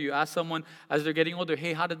older, you ask someone as they're getting older,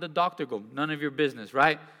 hey, how did the doctor go? None of your business,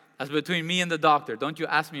 right? That's between me and the doctor. Don't you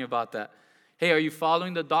ask me about that. Hey, are you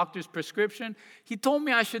following the doctor's prescription? He told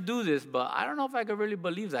me I should do this, but I don't know if I could really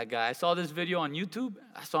believe that guy. I saw this video on YouTube.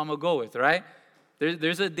 That's what I'm going to go with, right?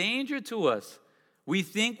 There's a danger to us. We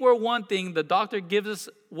think we're one thing. The doctor gives us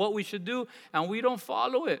what we should do, and we don't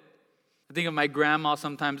follow it. I think of my grandma.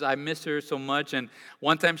 Sometimes I miss her so much. And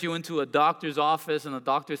one time she went to a doctor's office, and the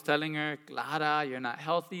doctor's telling her, Clara, you're not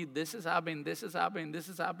healthy. This is happening, this is happening, this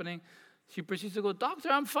is happening. She proceeds to go, doctor,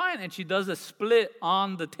 I'm fine. And she does a split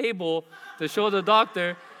on the table to show the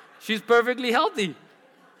doctor she's perfectly healthy.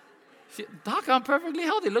 Doc, I'm perfectly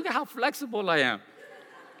healthy. Look at how flexible I am.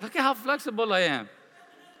 Look at how flexible I am.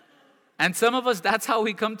 And some of us, that's how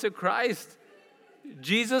we come to Christ.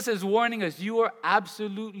 Jesus is warning us, you are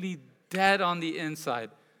absolutely dead on the inside.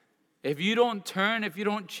 If you don't turn, if you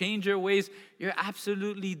don't change your ways, you're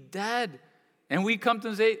absolutely dead. And we come to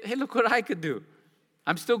him and say, hey, look what I could do.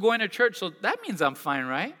 I'm still going to church, so that means I'm fine,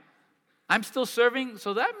 right? I'm still serving,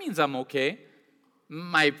 so that means I'm okay.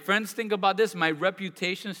 My friends think about this. My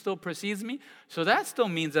reputation still precedes me, so that still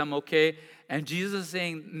means I'm okay. And Jesus is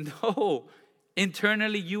saying, no,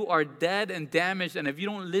 internally you are dead and damaged, and if you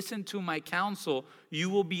don't listen to my counsel, you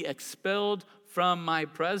will be expelled from my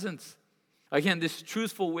presence. Again, this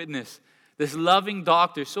truthful witness, this loving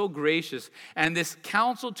doctor, so gracious, and this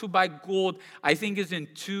counsel to buy gold, I think is in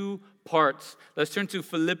two parts. Let's turn to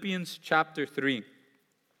Philippians chapter 3.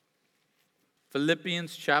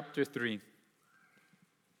 Philippians chapter 3.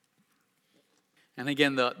 And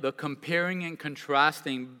again, the comparing and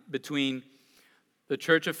contrasting between the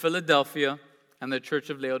church of Philadelphia and the church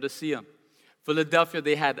of Laodicea. Philadelphia,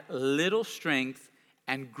 they had little strength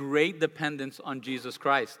and great dependence on Jesus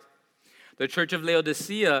Christ. The church of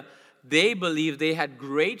Laodicea, they believed they had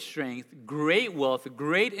great strength, great wealth,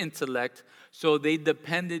 great intellect, so they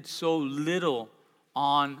depended so little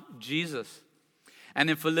on Jesus. And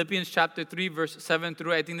in Philippians chapter 3, verse 7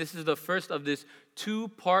 through, I think this is the first of this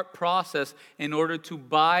two-part process in order to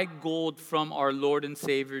buy gold from our Lord and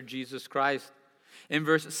Savior, Jesus Christ. In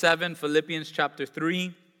verse 7, Philippians chapter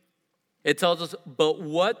 3, it tells us, but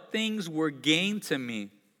what things were gained to me,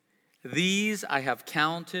 these I have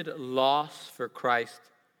counted loss for Christ.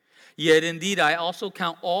 Yet indeed I also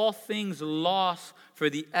count all things loss for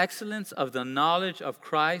the excellence of the knowledge of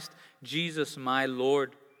Christ Jesus my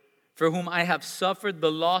Lord, for whom I have suffered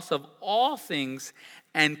the loss of all things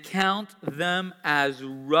and count them as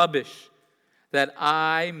rubbish, that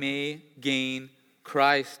I may gain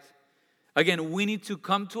Christ. Again, we need to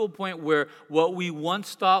come to a point where what we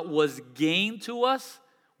once thought was gain to us,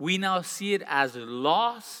 we now see it as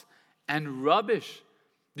loss and rubbish.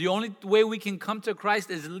 The only way we can come to Christ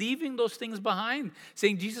is leaving those things behind,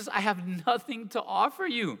 saying, Jesus, I have nothing to offer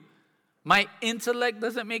you. My intellect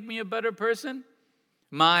doesn't make me a better person.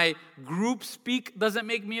 My group speak doesn't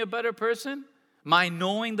make me a better person. My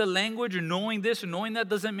knowing the language or knowing this or knowing that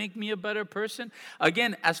doesn't make me a better person.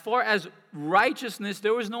 Again, as far as righteousness,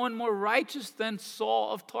 there was no one more righteous than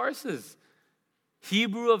Saul of Tarsus.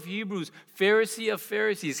 Hebrew of Hebrews, Pharisee of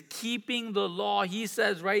Pharisees, keeping the law, he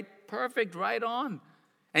says, right, perfect, right on.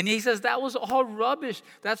 And he says that was all rubbish.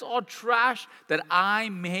 That's all trash that I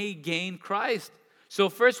may gain Christ. So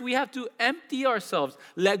first we have to empty ourselves,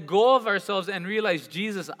 let go of ourselves and realize,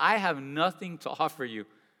 Jesus, I have nothing to offer you.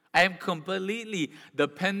 I am completely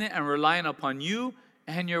dependent and reliant upon you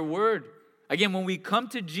and your word. Again, when we come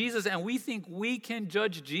to Jesus and we think we can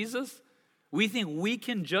judge Jesus, we think we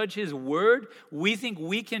can judge his word, we think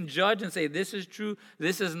we can judge and say this is true,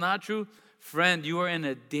 this is not true. Friend, you are in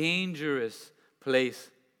a dangerous place.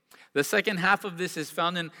 The second half of this is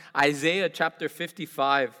found in Isaiah chapter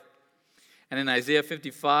 55. And in Isaiah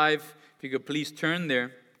 55, if you could please turn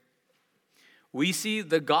there, we see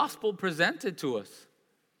the gospel presented to us.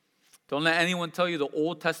 Don't let anyone tell you the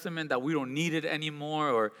Old Testament that we don't need it anymore,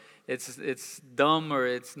 or it's dumb, or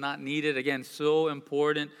it's not needed. Again, so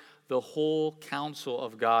important, the whole counsel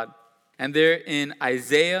of God. And there in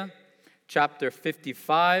Isaiah chapter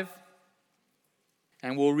 55,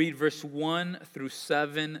 and we'll read verse 1 through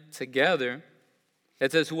 7 together.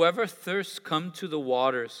 It says, whoever thirsts, come to the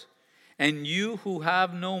waters, and you who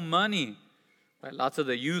have no money, right? Lots of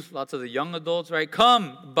the youth, lots of the young adults, right?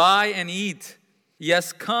 Come, buy and eat.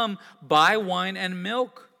 Yes, come, buy wine and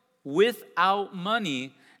milk without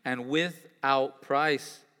money and without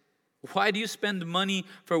price. Why do you spend money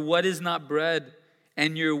for what is not bread,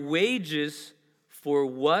 and your wages for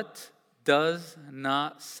what does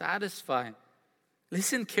not satisfy?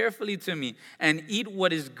 Listen carefully to me and eat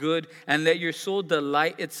what is good, and let your soul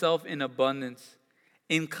delight itself in abundance.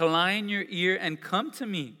 Incline your ear and come to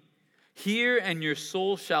me. Hear, and your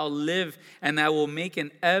soul shall live, and I will make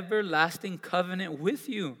an everlasting covenant with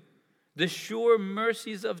you. The sure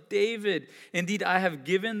mercies of David. Indeed, I have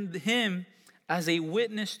given him as a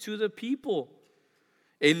witness to the people,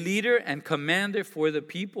 a leader and commander for the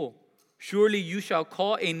people. Surely you shall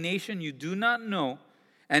call a nation you do not know,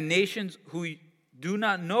 and nations who do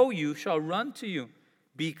not know you shall run to you,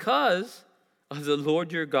 because of the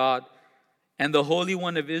Lord your God and the Holy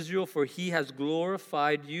One of Israel, for he has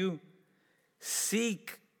glorified you.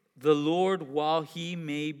 Seek the Lord while he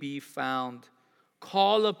may be found.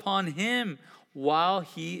 Call upon him while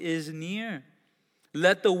he is near.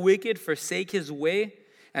 Let the wicked forsake his way,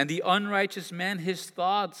 and the unrighteous man his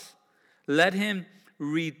thoughts. Let him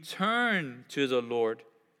return to the Lord,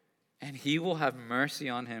 and he will have mercy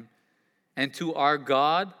on him, and to our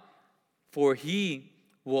God, for he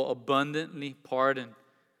will abundantly pardon.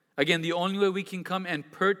 Again, the only way we can come and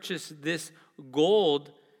purchase this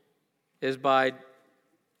gold is by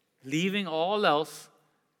leaving all else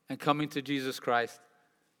and coming to Jesus Christ.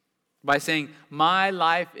 By saying, my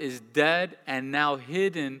life is dead and now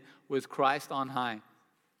hidden with Christ on high.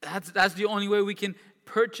 That's the only way we can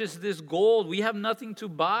purchase this gold. We have nothing to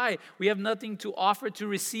buy. We have nothing to offer to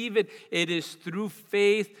receive it. It is through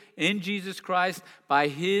faith in Jesus Christ, by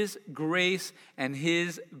his grace and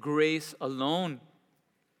his grace alone.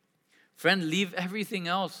 Friend, leave everything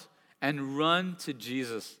else and run to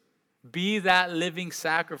Jesus. Be that living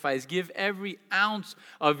sacrifice. Give every ounce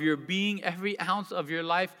of your being, every ounce of your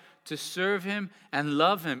life to serve him and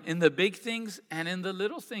love him in the big things and in the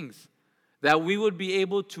little things. That we would be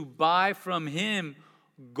able to buy from him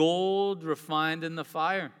gold refined in the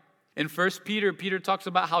fire. In 1 Peter, Peter talks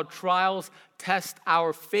about how trials test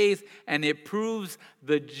our faith, and it proves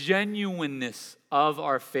the genuineness of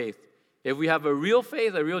our faith. If we have a real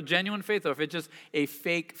faith, a real genuine faith, or if it's just a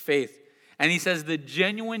fake faith. And he says the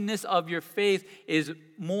genuineness of your faith is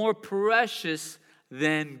more precious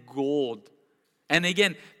than gold. And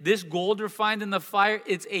again, this gold refined in the fire,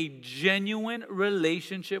 it's a genuine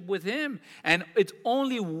relationship with him. And it's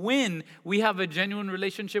only when we have a genuine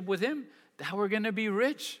relationship with him that we're going to be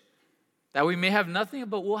rich. That we may have nothing,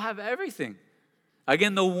 but we'll have everything.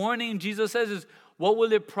 Again, the warning Jesus says is, what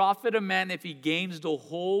will it profit a man if he gains the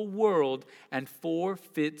whole world and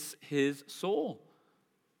forfeits his soul?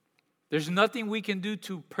 There's nothing we can do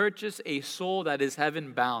to purchase a soul that is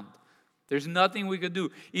heaven bound. There's nothing we could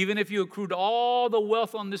do. Even if you accrued all the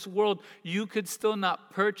wealth on this world, you could still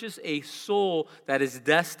not purchase a soul that is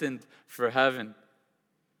destined for heaven.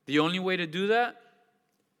 The only way to do that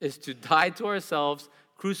is to die to ourselves,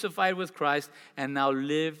 crucified with Christ, and now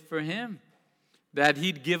live for Him. That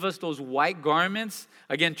He'd give us those white garments.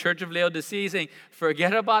 Again, Church of Laodicea, He's saying,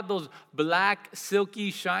 forget about those black,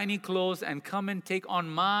 silky, shiny clothes and come and take on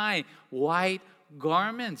my white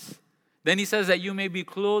garments. Then He says that you may be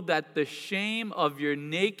clothed, that the shame of your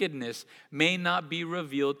nakedness may not be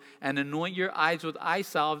revealed, and anoint your eyes with eye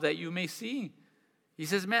salve that you may see. He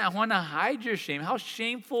says, man, I want to hide your shame. How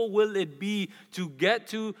shameful will it be to get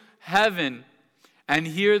to heaven and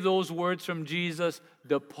hear those words from Jesus,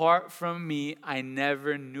 depart from me, I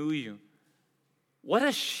never knew you. What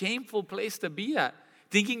a shameful place to be at.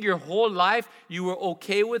 Thinking your whole life you were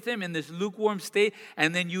okay with Him in this lukewarm state,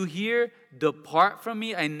 and then you hear, depart from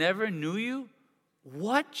me, I never knew you.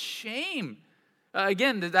 What shame.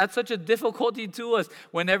 Again, that's such a difficulty to us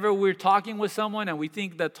whenever we're talking with someone and we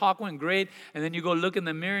think the talk went great, and then you go look in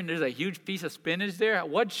the mirror and there's a huge piece of spinach there.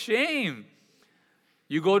 What shame.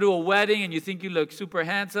 You go to a wedding and you think you look super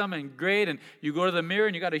handsome and great, and you go to the mirror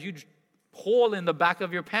and you got a huge hole in the back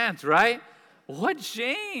of your pants, right? What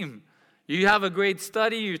shame. You have a great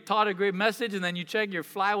study, you taught a great message, and then you check your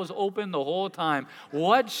fly was open the whole time.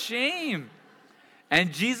 What shame.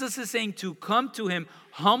 And Jesus is saying to come to Him,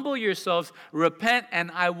 humble yourselves, repent,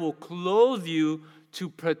 and I will clothe you to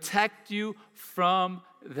protect you from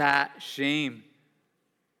that shame.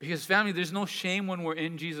 Because family, there's no shame when we're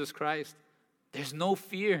in Jesus Christ. There's no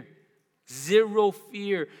fear. Zero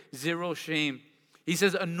fear, zero shame. He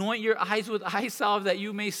says, anoint your eyes with eye salve that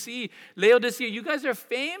you may see. Laodicea, you guys are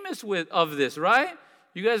famous of this, right?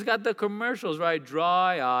 You guys got the commercials, right?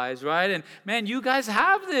 Dry eyes, right? And man, you guys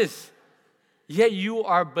have this. Yet you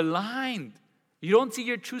are blind. You don't see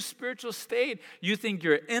your true spiritual state. You think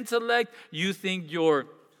your intellect, you think your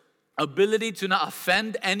ability to not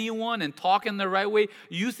offend anyone and talk in the right way,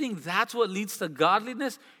 you think that's what leads to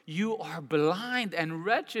godliness? You are blind and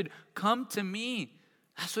wretched. Come to me.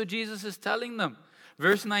 That's what Jesus is telling them.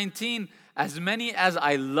 Verse 19, as many as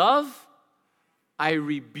I love, I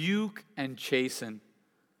rebuke and chasten.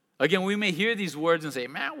 Again, we may hear these words and say,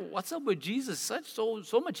 man, what's up with Jesus?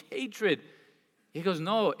 So much hatred. He goes,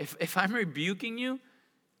 no, if I'm rebuking you,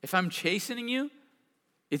 if I'm chastening you,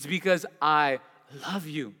 it's because I love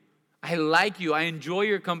you. I like you. I enjoy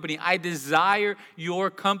your company. I desire your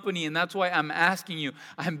company. And that's why I'm asking you,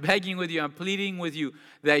 I'm begging with you, I'm pleading with you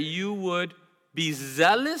that you would be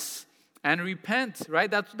zealous and repent,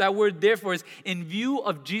 right? That word therefore is in view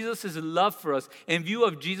of Jesus' love for us, in view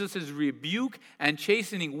of Jesus' rebuke and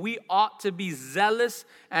chastening, we ought to be zealous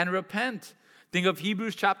and repent. Think of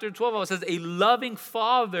Hebrews chapter 12. It says, a loving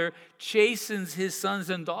father chastens his sons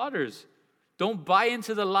and daughters. Don't buy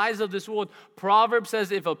into the lies of this world. Proverbs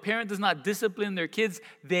says if a parent does not discipline their kids,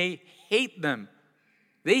 they hate them.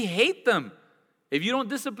 They hate them. If you don't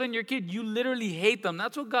discipline your kid, you literally hate them.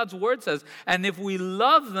 That's what God's word says. And if we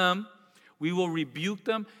love them, we will rebuke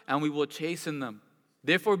them and we will chasten them.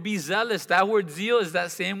 Therefore, be zealous. That word zeal is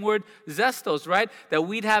that same word zestos, right? That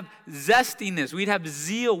we'd have zestiness, we'd have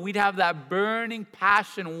zeal, we'd have that burning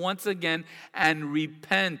passion once again and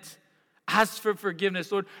repent. Ask for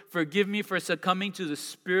forgiveness. Lord, forgive me for succumbing to the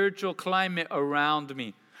spiritual climate around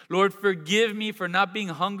me. Lord, forgive me for not being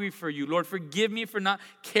hungry for you. Lord, forgive me for not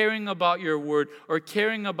caring about your word or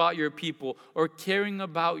caring about your people or caring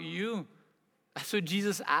about you. That's what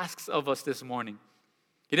Jesus asks of us this morning.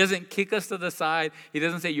 He doesn't kick us to the side. He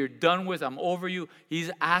doesn't say, you're done with, I'm over you. He's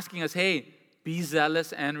asking us, hey, be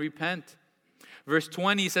zealous and repent. Verse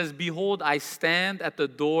 20 says, behold, I stand at the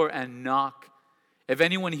door and knock. If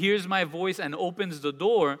anyone hears my voice and opens the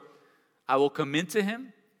door, I will come into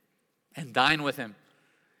him and dine with him,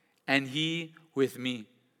 and he with me.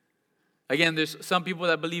 Again, there's some people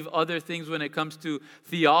that believe other things when it comes to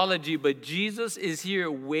theology, but Jesus is here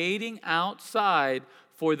waiting outside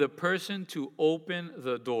for the person to open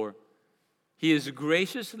the door. He is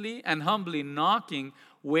graciously and humbly knocking,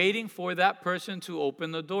 waiting for that person to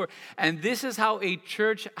open the door. And this is how a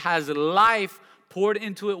church has life poured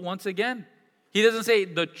into it once again. He doesn't say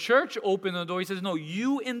the church opened the door. He says, no,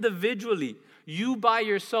 you individually, you by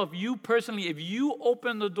yourself, you personally, if you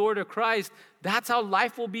open the door to Christ, that's how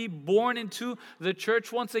life will be born into the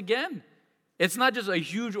church once again. It's not just a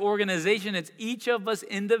huge organization. It's each of us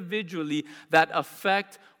individually that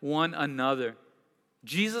affect one another.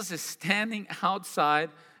 Jesus is standing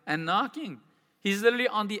outside and knocking. He's literally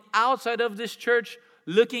on the outside of this church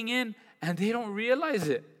looking in, and they don't realize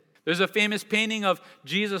it. There's a famous painting of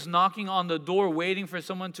Jesus knocking on the door, waiting for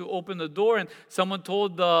someone to open the door. And someone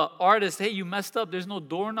told the artist, hey, you messed up. There's no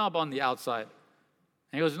doorknob on the outside.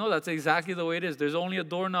 And he goes, no, that's exactly the way it is. There's only a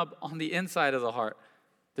doorknob on the inside of the heart.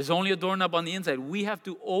 There's only a doorknob on the inside. We have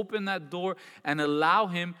to open that door and allow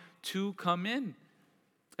him to come in.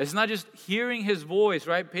 It's not just hearing his voice,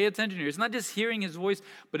 right? Pay attention here. It's not just hearing his voice,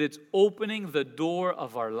 but it's opening the door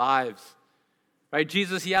of our lives. Right?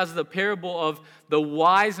 Jesus, he has the parable of the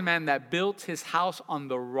wise man that built his house on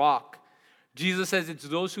the rock. Jesus says it's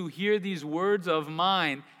those who hear these words of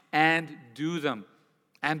mine and do them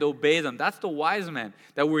and obey them. That's the wise man,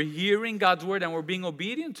 that we're hearing God's word and we're being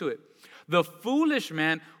obedient to it. The foolish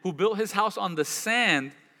man who built his house on the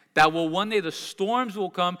sand, that will one day the storms will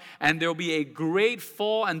come and there will be a great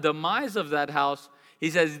fall and demise of that house. He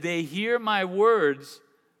says, they hear my words,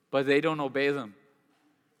 but they don't obey them.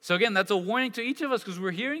 So again, that's a warning to each of us because we're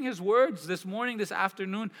hearing his words this morning, this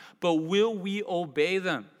afternoon, but will we obey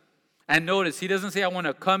them? And notice, he doesn't say, I want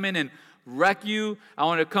to come in and wreck you. I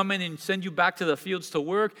want to come in and send you back to the fields to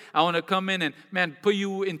work. I want to come in and, put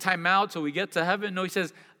you in timeout so we get to heaven. No, he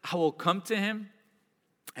says, I will come to him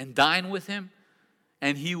and dine with him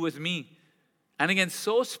and he with me. And again,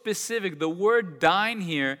 so specific. The word dine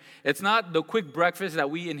here, it's not the quick breakfast that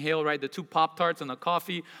we inhale, right? The 2 Pop-Tarts and the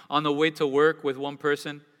coffee on the way to work with one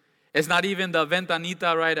person. It's not even the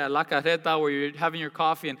ventanita, right, at La Carreta where you're having your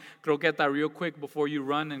coffee and croqueta real quick before you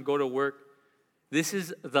run and go to work. This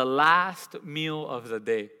is the last meal of the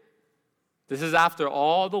day. This is after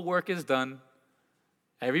all the work is done,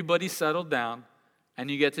 everybody's settled down, and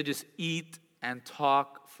you get to just eat and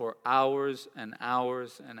talk for hours and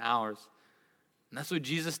hours and hours. And that's what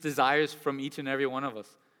Jesus desires from each and every one of us,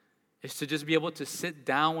 is to just be able to sit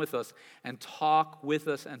down with us and talk with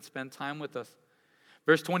us and spend time with us.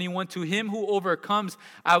 Verse 21, to him who overcomes,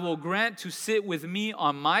 I will grant to sit with me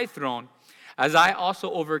on my throne, as I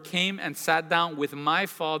also overcame and sat down with my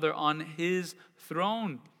Father on his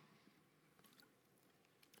throne.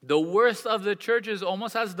 The worst of the churches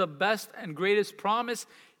almost has the best and greatest promise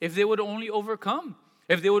if they would only overcome.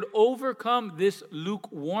 If they would overcome this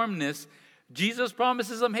lukewarmness, Jesus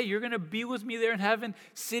promises them, hey, you're going to be with me there in heaven,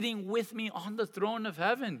 sitting with me on the throne of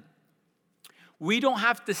heaven. We don't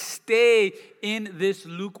have to stay in this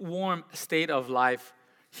lukewarm state of life.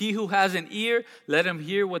 He who has an ear, let him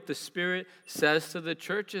hear what the Spirit says to the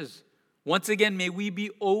churches. Once again, may we be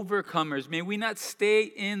overcomers. May we not stay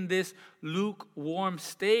in this lukewarm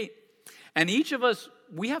state. And each of us,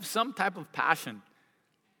 we have some type of passion.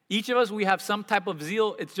 Each of us, we have some type of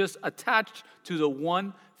zeal. It's just attached to the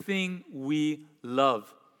one thing we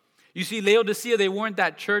love. You see, Laodicea, they weren't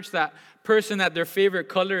that church, that person that their favorite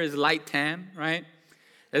color is light tan, right?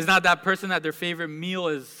 It's not that person that their favorite meal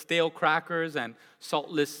is stale crackers and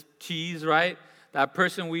saltless cheese, right? That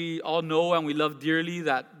person we all know and we love dearly,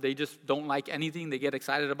 that they just don't like anything. They get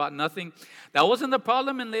excited about nothing. That wasn't the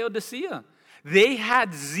problem in Laodicea. They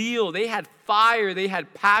had zeal, they had fire, they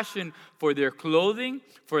had passion for their clothing,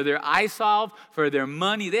 for their eye salve, for their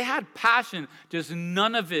money. They had passion, just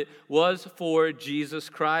none of it was for Jesus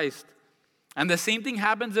Christ. And the same thing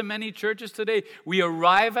happens in many churches today. We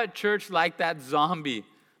arrive at church like that zombie,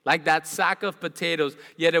 like that sack of potatoes.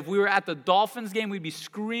 Yet if we were at the Dolphins game, we'd be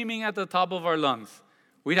screaming at the top of our lungs.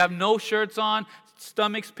 We'd have no shirts on,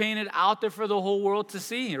 stomachs painted out there for the whole world to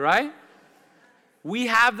see, right? We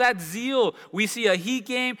have that zeal. We see a Heat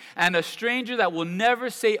game and a stranger that will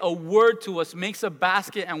never say a word to us makes a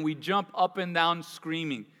basket and we jump up and down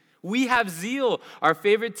screaming. We have zeal. Our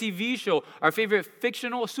favorite TV show, our favorite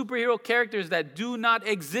fictional superhero characters that do not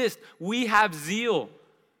exist, we have zeal.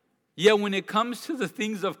 Yet when it comes to the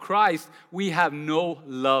things of Christ, we have no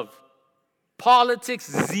love. Politics,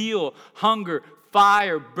 zeal, hunger,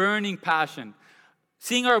 fire, burning passion.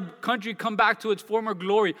 Seeing our country come back to its former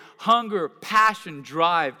glory, hunger, passion,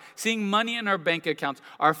 drive. Seeing money in our bank accounts,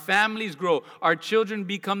 our families grow, our children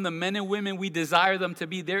become the men and women we desire them to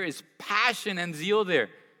be. There is passion and zeal there.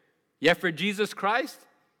 Yet for Jesus Christ,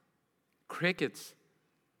 crickets.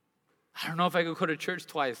 I don't know if I could go to church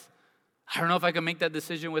twice. I don't know if I can make that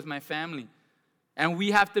decision with my family. And we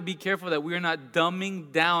have to be careful that we are not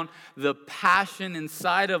dumbing down the passion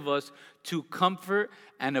inside of us to comfort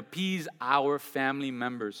and appease our family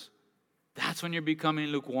members. That's when you're becoming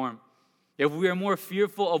lukewarm. If we are more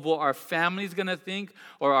fearful of what our family is going to think,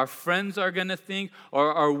 or our friends are going to think,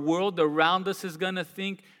 or our world around us is going to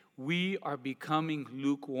think, we are becoming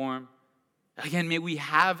lukewarm. Again, may we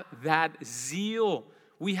have that zeal.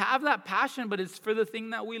 We have that passion, but it's for the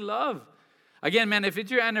thing that we love. Again, man, if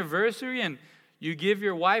it's your anniversary and you give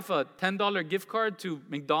your wife a $10 gift card to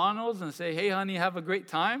McDonald's and say, hey, honey, have a great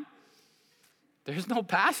time. There's no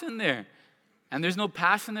passion there. And there's no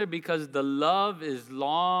passion there because the love is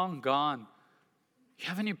long gone. You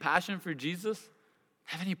have any passion for Jesus?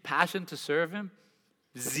 Have any passion to serve him?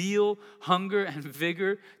 Zeal, hunger, and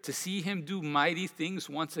vigor to see him do mighty things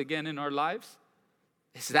once again in our lives?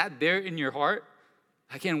 Is that there in your heart?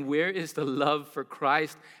 Again, where is the love for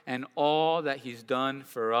Christ and all that he's done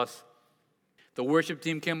for us? The worship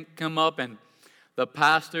team can come up and the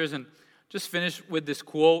pastors, and just finish with this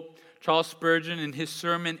quote. Charles Spurgeon, in his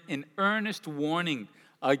sermon, An Earnest Warning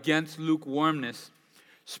Against Lukewarmness,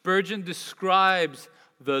 Spurgeon describes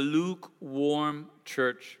the lukewarm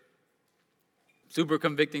church. Super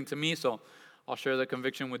convicting to me, so I'll share the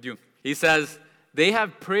conviction with you. He says, they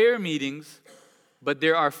have prayer meetings, but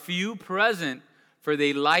there are few present, for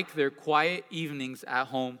they like their quiet evenings at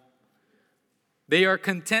home. They are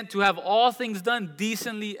content to have all things done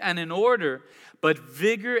decently and in order, but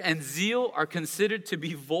vigor and zeal are considered to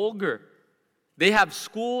be vulgar. They have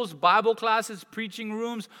schools, Bible classes, preaching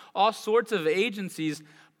rooms, all sorts of agencies,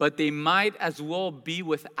 but they might as well be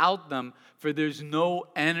without them, for there's no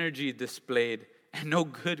energy displayed, and no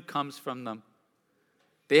good comes from them.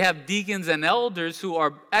 They have deacons and elders who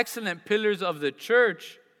are excellent pillars of the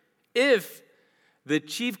church, if the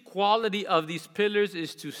chief quality of these pillars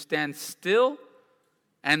is to stand still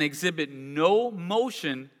and exhibit no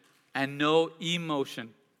motion and no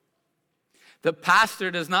emotion. The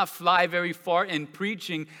pastor does not fly very far in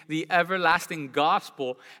preaching the everlasting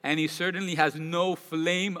gospel, and he certainly has no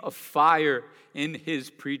flame of fire in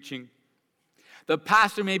his preaching. The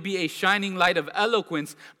pastor may be a shining light of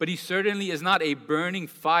eloquence, but he certainly is not a burning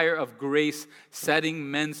fire of grace,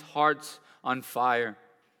 setting men's hearts on fire.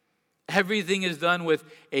 Everything is done with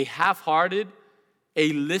a half-hearted,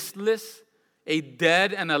 a listless, a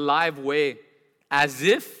dead and alive way, as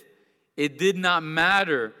if it did not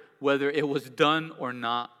matter whether it was done or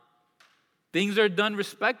not. Things are done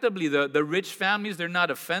respectably. The rich families, they're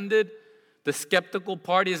not offended. The skeptical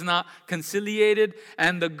party is not conciliated.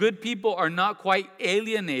 And the good people are not quite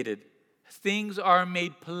alienated. Things are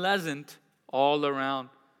made pleasant all around.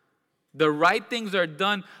 The right things are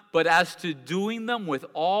done, but as to doing them with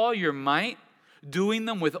all your might, doing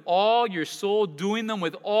them with all your soul, doing them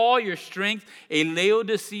with all your strength, a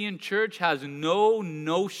Laodicean church has no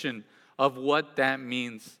notion of what that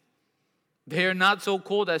means. They are not so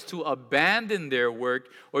cold as to abandon their work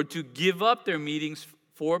or to give up their meetings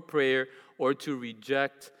for prayer or to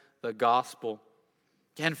reject the gospel.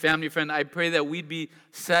 Again, family friend, I pray that we'd be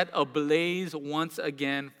set ablaze once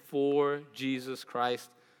again for Jesus Christ.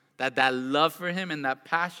 That love for him and that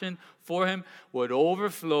passion for him would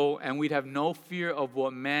overflow, and we'd have no fear of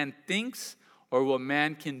what man thinks or what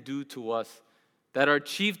man can do to us. That our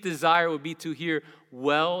chief desire would be to hear,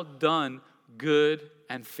 well done, good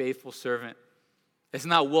and faithful servant. It's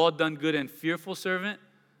not well done, good and fearful servant,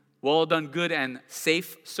 well done, good and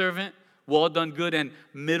safe servant, well done, good and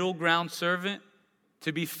middle ground servant.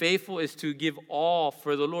 To be faithful is to give all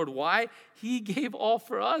for the Lord. Why? He gave all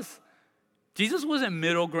for us. Jesus wasn't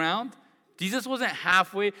middle ground. Jesus wasn't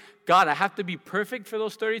halfway. God, I have to be perfect for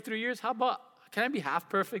those 33 years. How about, can I be half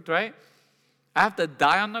perfect, right? I have to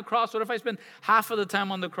die on the cross. What if I spend half of the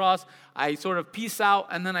time on the cross, I sort of peace out,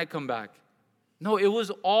 and then I come back? No, it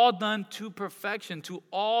was all done to perfection, to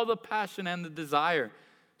all the passion and the desire.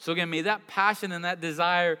 So again, may that passion and that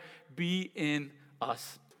desire be in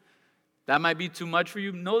us. That might be too much for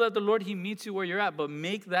you. Know that the Lord, he meets you where you're at, but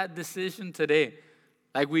make that decision today.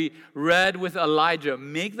 Like we read with Elijah,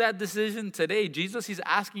 make that decision today. Jesus, he's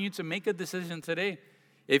asking you to make a decision today.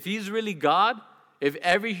 If he's really God, if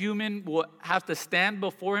every human will have to stand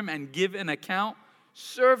before him and give an account,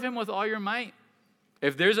 serve him with all your might.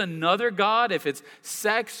 If there's another God, if it's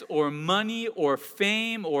sex or money or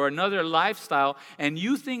fame or another lifestyle, and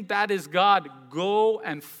you think that is God, go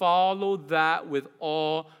and follow that with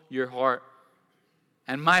all your heart.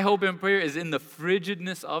 And my hope and prayer is in the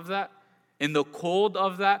frigidness of that, in the cold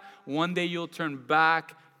of that, one day you'll turn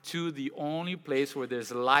back to the only place where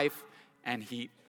there's life and heat.